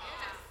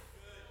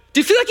 Do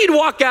you feel like you'd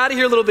walk out of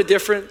here a little bit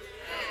different? Do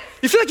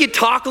you feel like you'd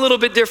talk a little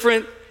bit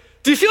different?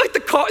 Do you feel like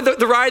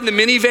the ride in the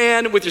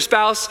minivan with your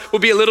spouse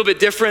would be a little bit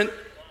different?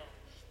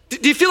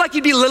 Do you feel like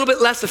you'd be a little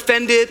bit less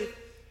offended? Do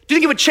you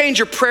think it would change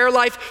your prayer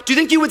life? Do you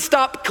think you would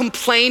stop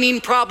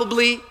complaining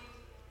probably?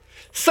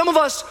 Some of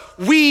us,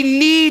 we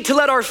need to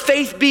let our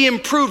faith be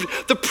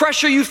improved. The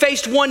pressure you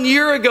faced 1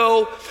 year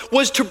ago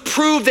was to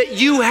prove that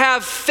you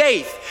have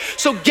faith.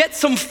 So get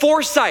some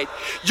foresight.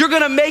 You're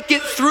gonna make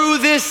it through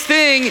this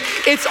thing.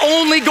 It's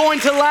only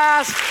going to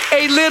last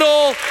a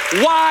little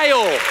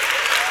while.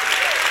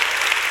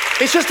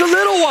 It's just a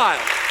little while.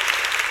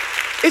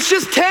 It's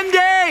just 10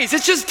 days.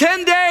 It's just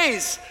 10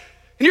 days.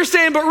 And you're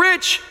saying, but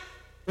Rich,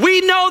 we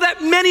know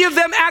that many of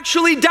them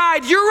actually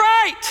died. You're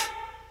right.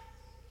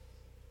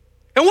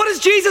 And what does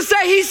Jesus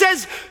say? He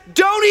says,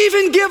 don't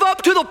even give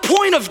up to the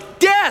point of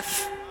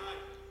death.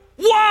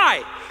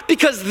 Why?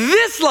 Because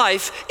this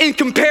life, in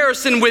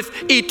comparison with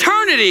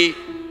eternity,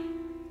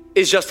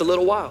 is just a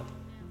little while.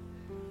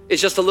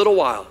 It's just a little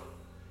while.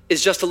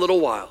 It's just a little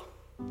while.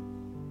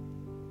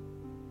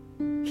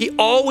 He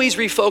always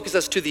refocuses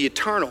us to the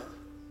eternal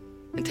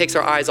and takes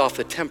our eyes off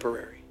the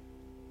temporary.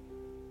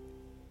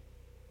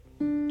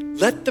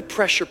 Let the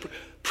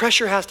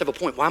pressure has to have a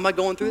point. Why am I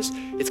going through this?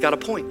 It's got a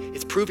point.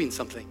 It's proving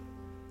something.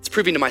 It's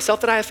proving to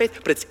myself that I have faith,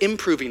 but it's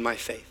improving my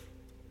faith.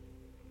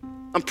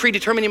 I'm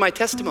predetermining my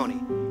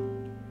testimony.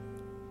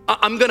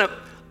 I'm gonna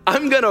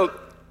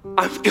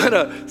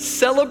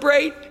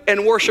celebrate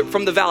and worship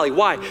from the valley.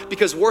 Why?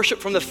 Because worship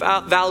from the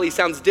valley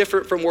sounds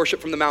different from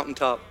worship from the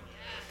mountaintop.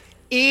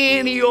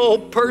 Any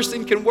old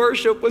person can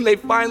worship when they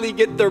finally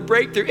get their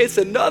breakthrough. It's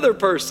another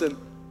person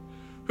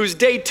who's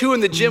day 2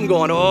 in the gym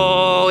going,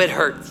 oh, it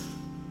hurts,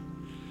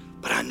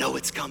 but I know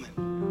it's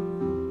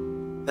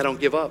coming. I don't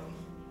give up.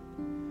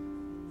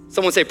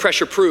 Someone say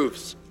pressure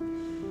proves.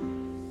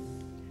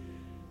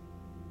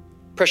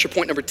 Pressure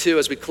point number 2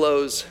 as we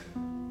close.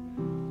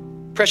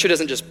 Pressure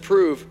doesn't just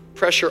prove,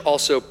 pressure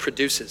also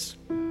produces.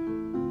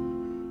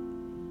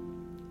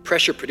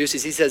 Pressure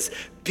produces. He says,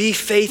 be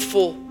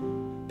faithful,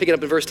 pick it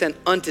up in verse 10,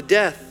 unto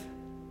death,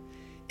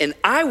 and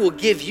I will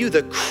give you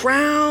the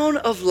crown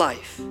of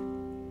life.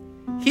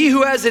 He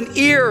who has an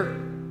ear,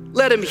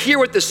 let him hear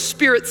what the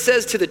Spirit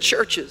says to the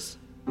churches.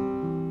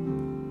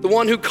 The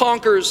one who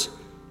conquers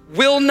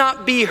will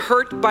not be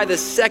hurt by the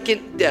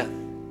second death.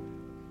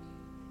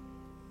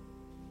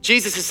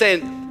 Jesus is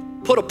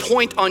saying, put a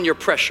point on your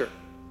pressure.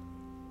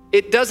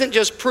 It doesn't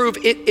just prove,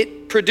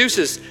 it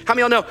produces. How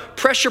many of y'all know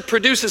pressure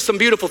produces some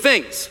beautiful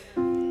things?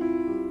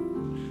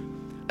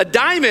 A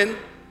diamond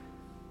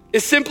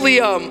is simply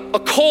a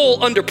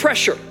coal under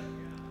pressure.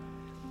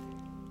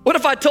 What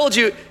if I told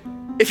you,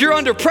 if you're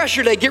under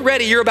pressure today, get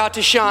ready, you're about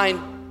to shine.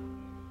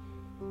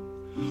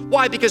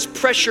 Why? Because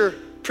pressure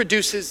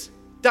produces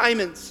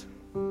diamonds.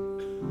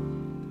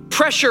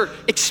 Pressure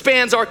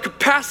expands our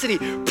capacity.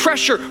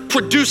 Pressure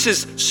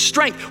produces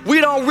strength. We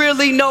don't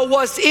really know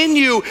what's in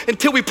you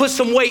until we put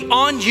some weight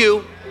on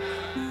you.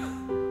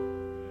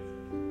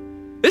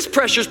 This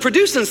pressure's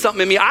producing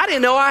something in me. I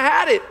didn't know I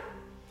had it.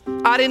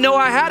 I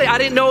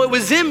didn't know it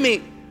was in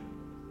me.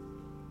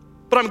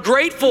 But I'm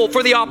grateful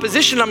for the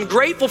opposition. I'm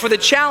grateful for the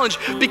challenge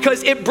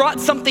because it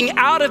brought something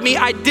out of me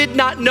I did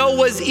not know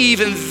was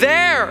even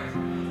there.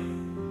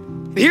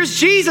 Here's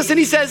Jesus and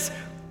he says,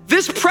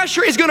 this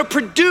pressure is gonna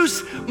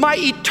produce my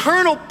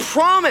eternal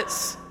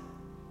promise.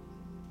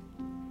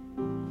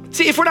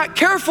 See, if we're not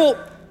careful,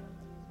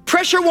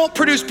 pressure won't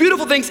produce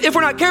beautiful things. If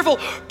we're not careful,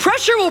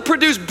 pressure will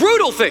produce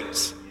brutal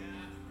things.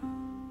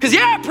 Because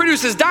yeah, it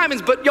produces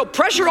diamonds, but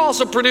pressure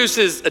also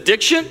produces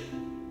addiction.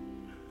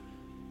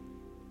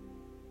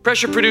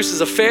 Pressure produces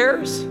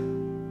affairs.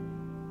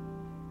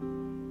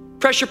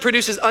 Pressure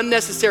produces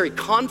unnecessary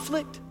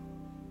conflict.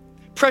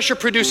 Pressure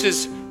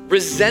produces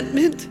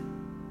resentment.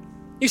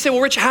 You say,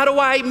 well, Rich, how do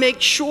I make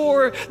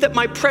sure that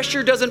my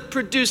pressure doesn't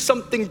produce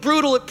something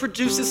brutal? It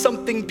produces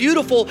something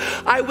beautiful.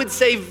 I would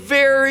say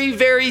very,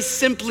 very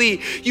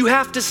simply, you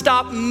have to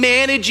stop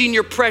managing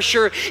your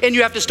pressure and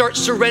you have to start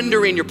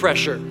surrendering your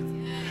pressure.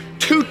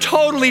 Two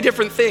totally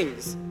different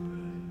things.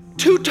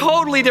 Two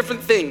totally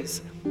different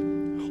things.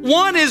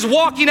 One is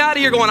walking out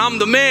of here going, I'm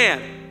the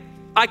man.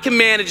 I can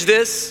manage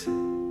this.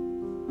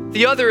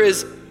 The other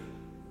is,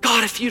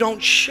 God, if you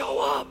don't show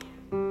up,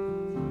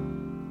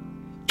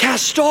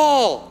 cast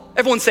all.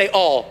 Everyone say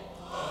all.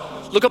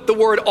 Look up the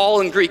word all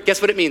in Greek. Guess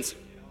what it means?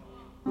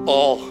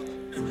 All.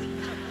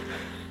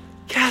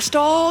 Cast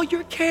all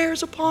your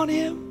cares upon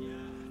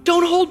him.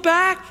 Don't hold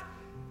back.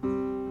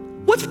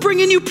 What's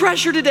bringing you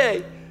pressure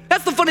today?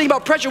 That's the funny thing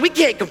about pressure. We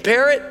can't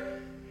compare it.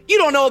 You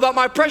don't know about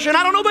my pressure and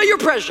I don't know about your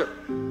pressure.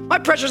 My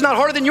pressure's not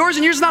harder than yours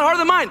and yours is not harder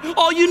than mine.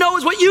 All you know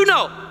is what you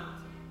know.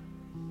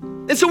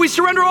 And so we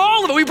surrender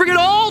all of it. We bring it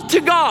all to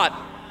God.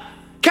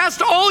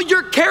 Cast all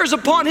your cares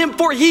upon him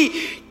for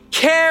he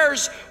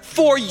cares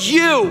for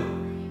you.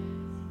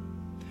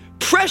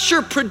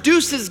 Pressure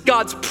produces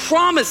God's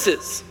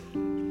promises.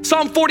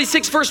 Psalm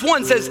 46 verse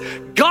 1 says,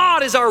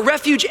 God is our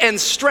refuge and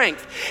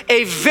strength,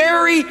 a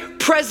very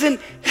present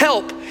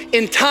help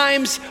in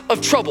times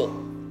of trouble.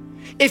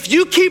 If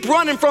you keep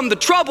running from the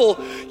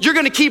trouble, you're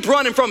gonna keep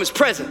running from his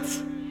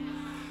presence.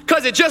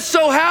 Because it just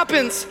so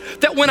happens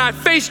that when I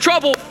face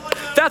trouble,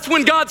 that's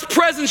when God's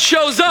presence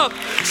shows up.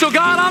 So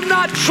God, I'm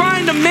not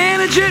trying to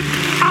manage it.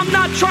 I'm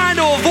not trying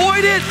to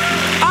avoid it.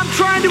 I'm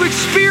trying to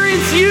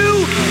experience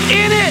you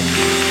in it.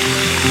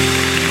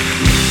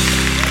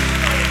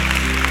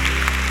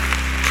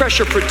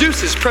 Pressure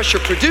produces, pressure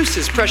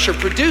produces, pressure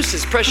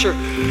produces, pressure.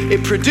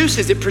 It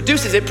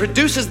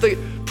produces the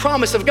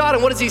promise of God.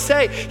 And what does he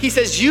say? He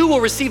says, you will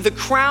receive the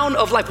crown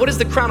of life. What is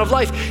the crown of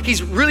life?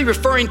 He's really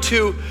referring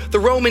to the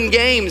Roman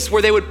games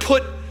where they would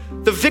put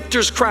the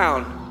victor's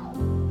crown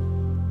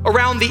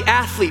around the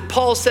athlete.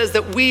 Paul says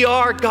that we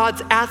are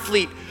God's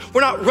athlete.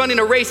 We're not running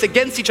a race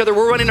against each other.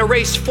 We're running a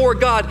race for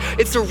God.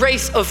 It's a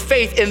race of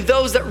faith, and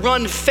those that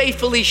run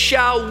faithfully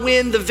shall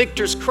win the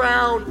victor's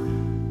crown.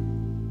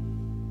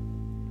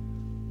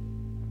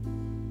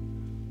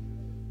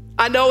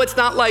 I know it's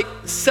not like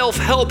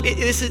self-help.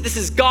 This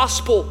is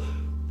gospel.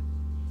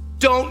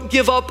 Don't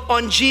give up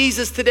on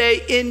Jesus today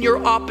in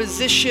your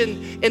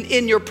opposition and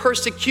in your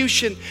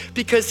persecution,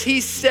 because he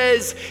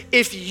says,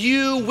 if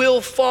you will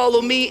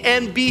follow me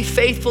and be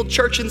faithful,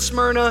 church in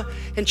Smyrna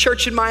and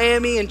church in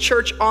Miami and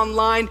church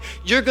online,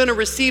 you're gonna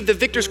receive the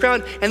victor's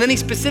crown. And then he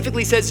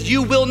specifically says,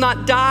 you will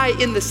not die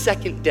in the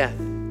second death.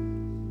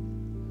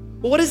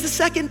 Well, what is the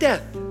second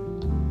death?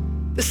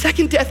 The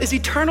second death is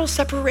eternal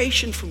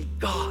separation from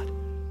God.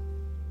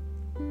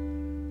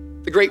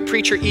 The great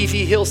preacher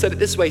E.V. Hill said it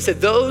this way. He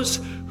said, those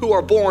who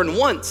are born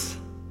once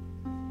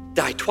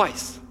die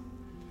twice,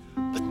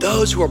 but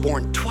those who are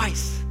born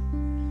twice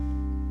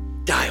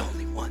die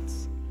only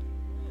once.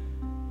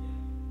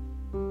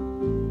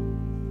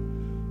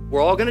 We're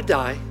all gonna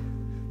die.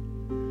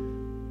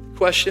 The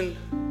question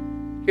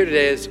here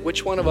today is,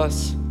 which one of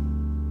us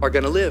are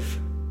gonna live?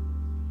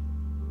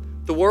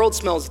 The world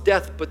smells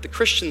death, but the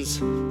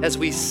Christians, as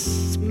we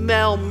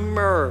smell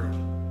myrrh,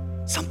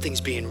 something's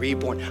being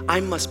reborn.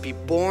 I must be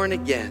born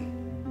again.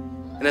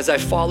 And as I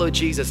follow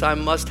Jesus, I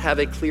must have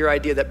a clear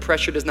idea that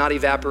pressure does not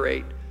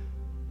evaporate,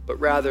 but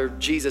rather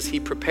Jesus, he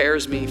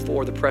prepares me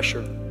for the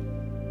pressure.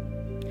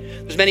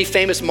 There's many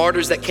famous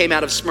martyrs that came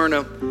out of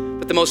Smyrna,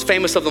 but the most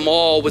famous of them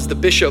all was the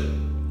bishop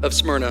of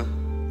Smyrna,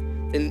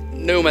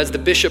 and knew him as the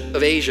Bishop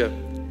of Asia.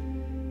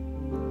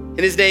 And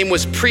his name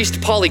was Priest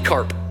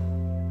Polycarp.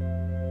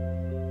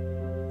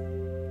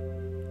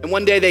 And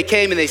one day they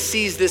came and they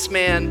seized this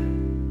man,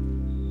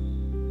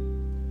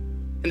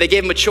 and they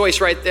gave him a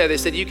choice right there. They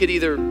said, you could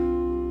either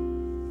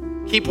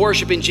keep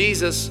worshiping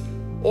Jesus,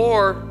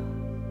 or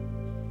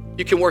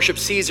you can worship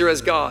Caesar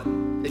as God.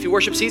 If you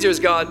worship Caesar as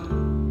God,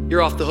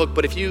 you're off the hook.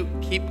 But if you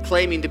keep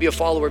claiming to be a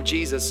follower of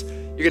Jesus,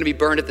 you're gonna be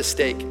burned at the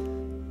stake.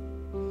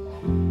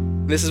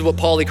 And this is what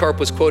Polycarp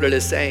was quoted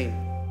as saying.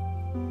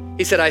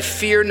 He said, I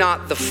fear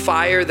not the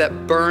fire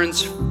that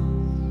burns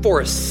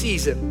for a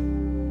season,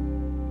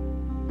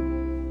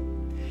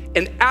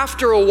 and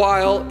after a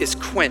while is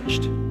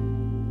quenched.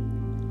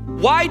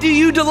 Why do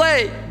you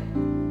delay?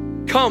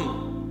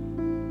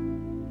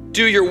 Come,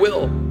 do your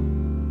will.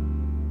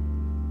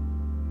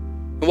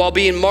 And while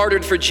being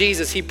martyred for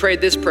Jesus, he prayed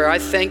this prayer. I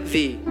thank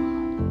thee,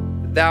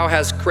 thou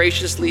hast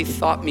graciously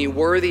thought me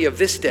worthy of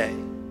this day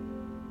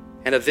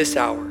and of this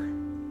hour,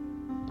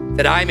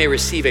 that I may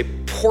receive a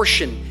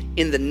portion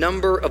in the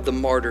number of the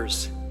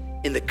martyrs,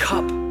 in the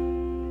cup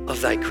of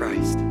thy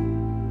Christ.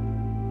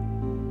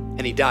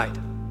 And he died,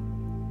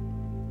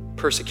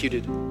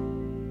 persecuted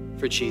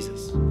for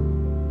Jesus.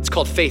 It's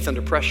called faith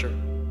under pressure.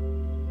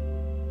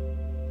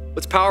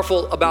 What's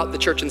powerful about the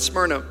church in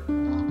Smyrna,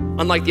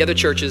 unlike the other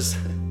churches,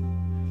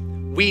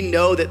 we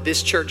know that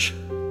this church,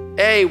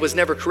 was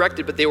never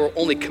corrected, but they were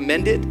only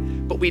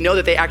commended. But we know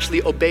that they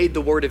actually obeyed the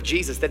word of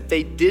Jesus, that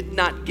they did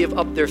not give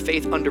up their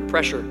faith under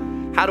pressure.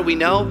 How do we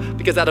know?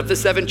 Because out of the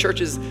 7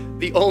 churches,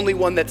 the only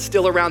one that's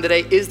still around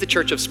today is the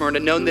church of Smyrna,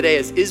 known today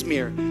as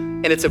Izmir.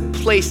 And it's a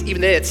place,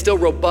 even today, it's still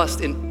robust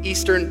in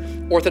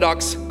Eastern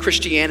Orthodox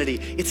Christianity.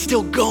 It's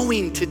still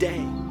going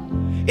today.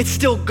 It's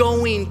still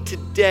going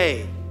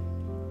today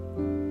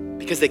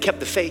because they kept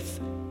the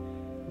faith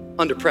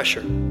under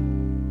pressure.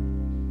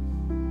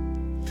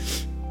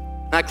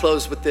 I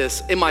close with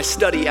this. In my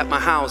study at my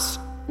house,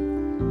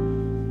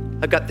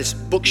 I've got this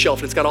bookshelf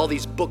and it's got all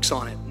these books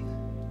on it.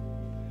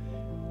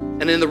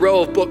 And in the row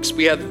of books,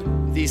 we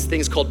have these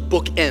things called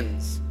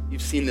bookends.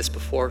 You've seen this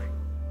before.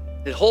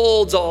 It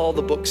holds all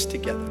the books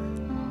together.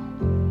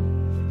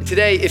 And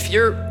today, if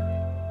you're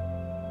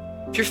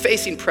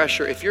facing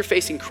pressure, if you're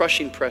facing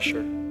crushing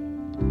pressure,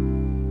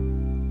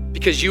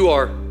 because you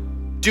are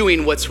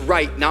doing what's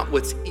right, not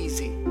what's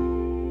easy,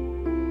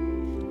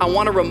 I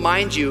want to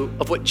remind you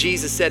of what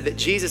Jesus said, that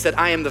Jesus said,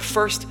 I am the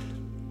first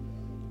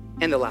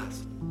and the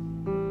last.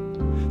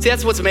 See,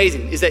 that's what's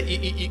amazing, is that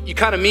you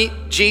kind of meet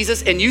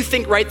Jesus and you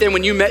think right then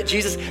when you met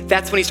Jesus,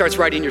 that's when he starts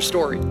writing your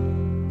story.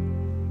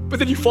 But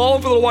then you follow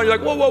him for a little while, you're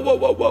like,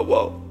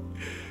 whoa.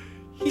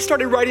 He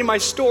started writing my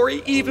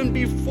story even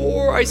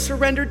before I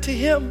surrendered to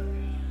him.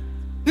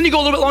 Then you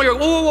go a little bit longer,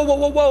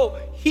 whoa.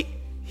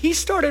 He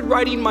started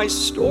writing my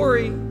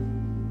story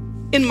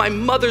in my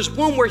mother's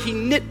womb, where he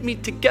knit me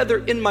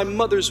together in my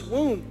mother's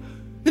womb.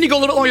 Then you go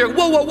a little bit longer,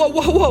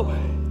 whoa.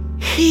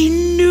 He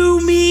knew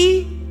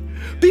me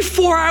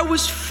before I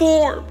was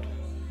formed.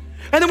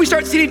 And then we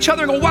start seeing each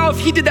other and go, wow, if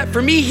he did that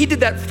for me, he did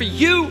that for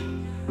you.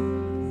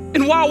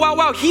 And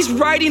wow, he's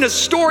writing a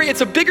story.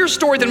 It's a bigger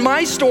story than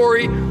my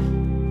story.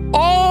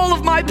 All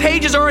of my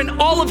pages are in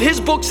all of his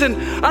books, and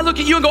I look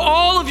at you and go,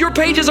 all of your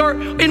pages are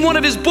in one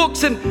of his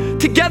books, and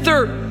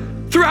together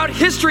throughout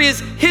history is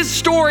his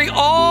story.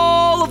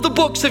 All of the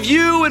books of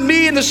you and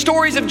me and the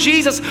stories of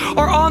Jesus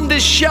are on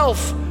this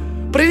shelf.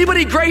 But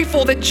anybody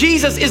grateful that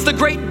Jesus is the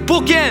great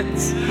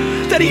bookends,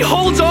 that he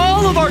holds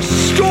all of our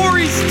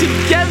stories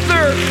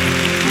together?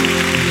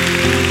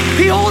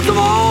 He holds them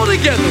all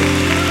together.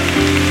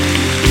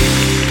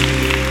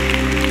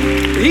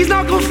 He's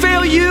not gonna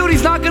fail you, and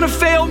he's not gonna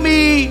fail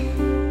me.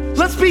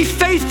 Let's be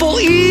faithful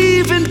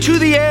even to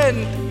the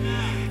end.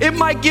 It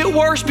might get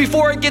worse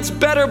before it gets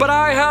better, but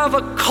I have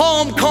a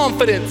calm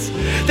confidence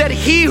that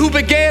he who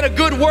began a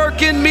good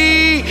work in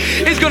me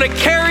is gonna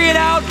carry it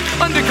out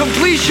unto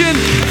completion.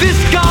 This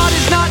God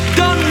is not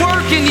done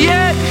working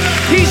yet.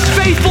 He's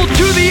faithful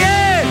to the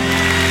end.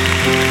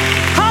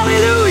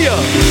 Hallelujah.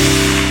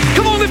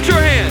 Come on, lift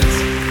your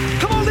hands.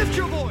 Come on, lift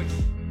your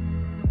voice.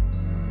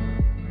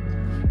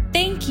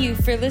 Thank you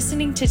for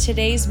listening to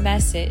today's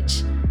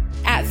message.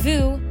 At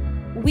VOUS,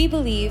 we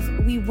believe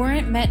we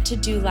weren't meant to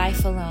do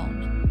life alone.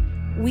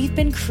 We've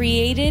been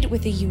created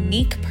with a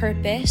unique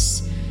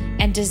purpose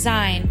and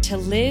designed to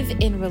live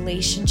in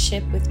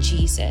relationship with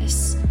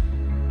Jesus.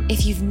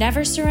 If you've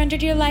never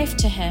surrendered your life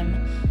to him,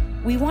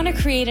 we want to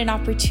create an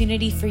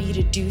opportunity for you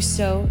to do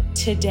so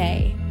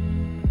today.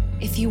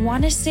 If you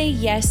want to say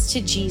yes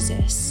to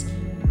Jesus,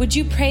 would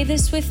you pray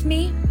this with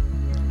me?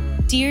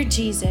 Dear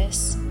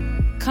Jesus,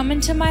 come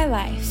into my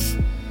life.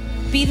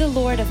 Be the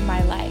Lord of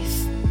my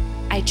life.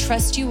 I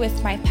trust you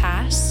with my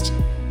past.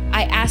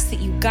 I ask that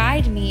you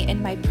guide me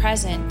in my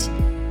present,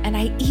 and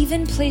I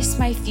even place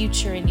my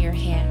future in your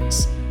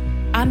hands.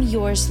 I'm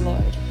yours,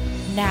 Lord,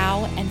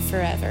 now and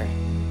forever.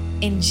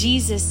 In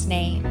Jesus'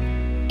 name,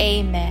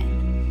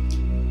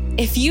 amen.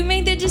 If you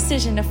made the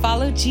decision to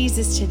follow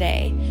Jesus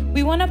today,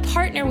 we want to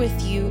partner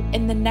with you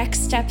in the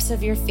next steps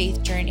of your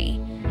faith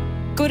journey.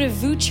 Go to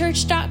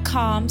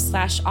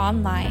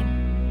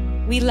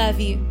VOUSchurch.com/online. We love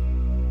you.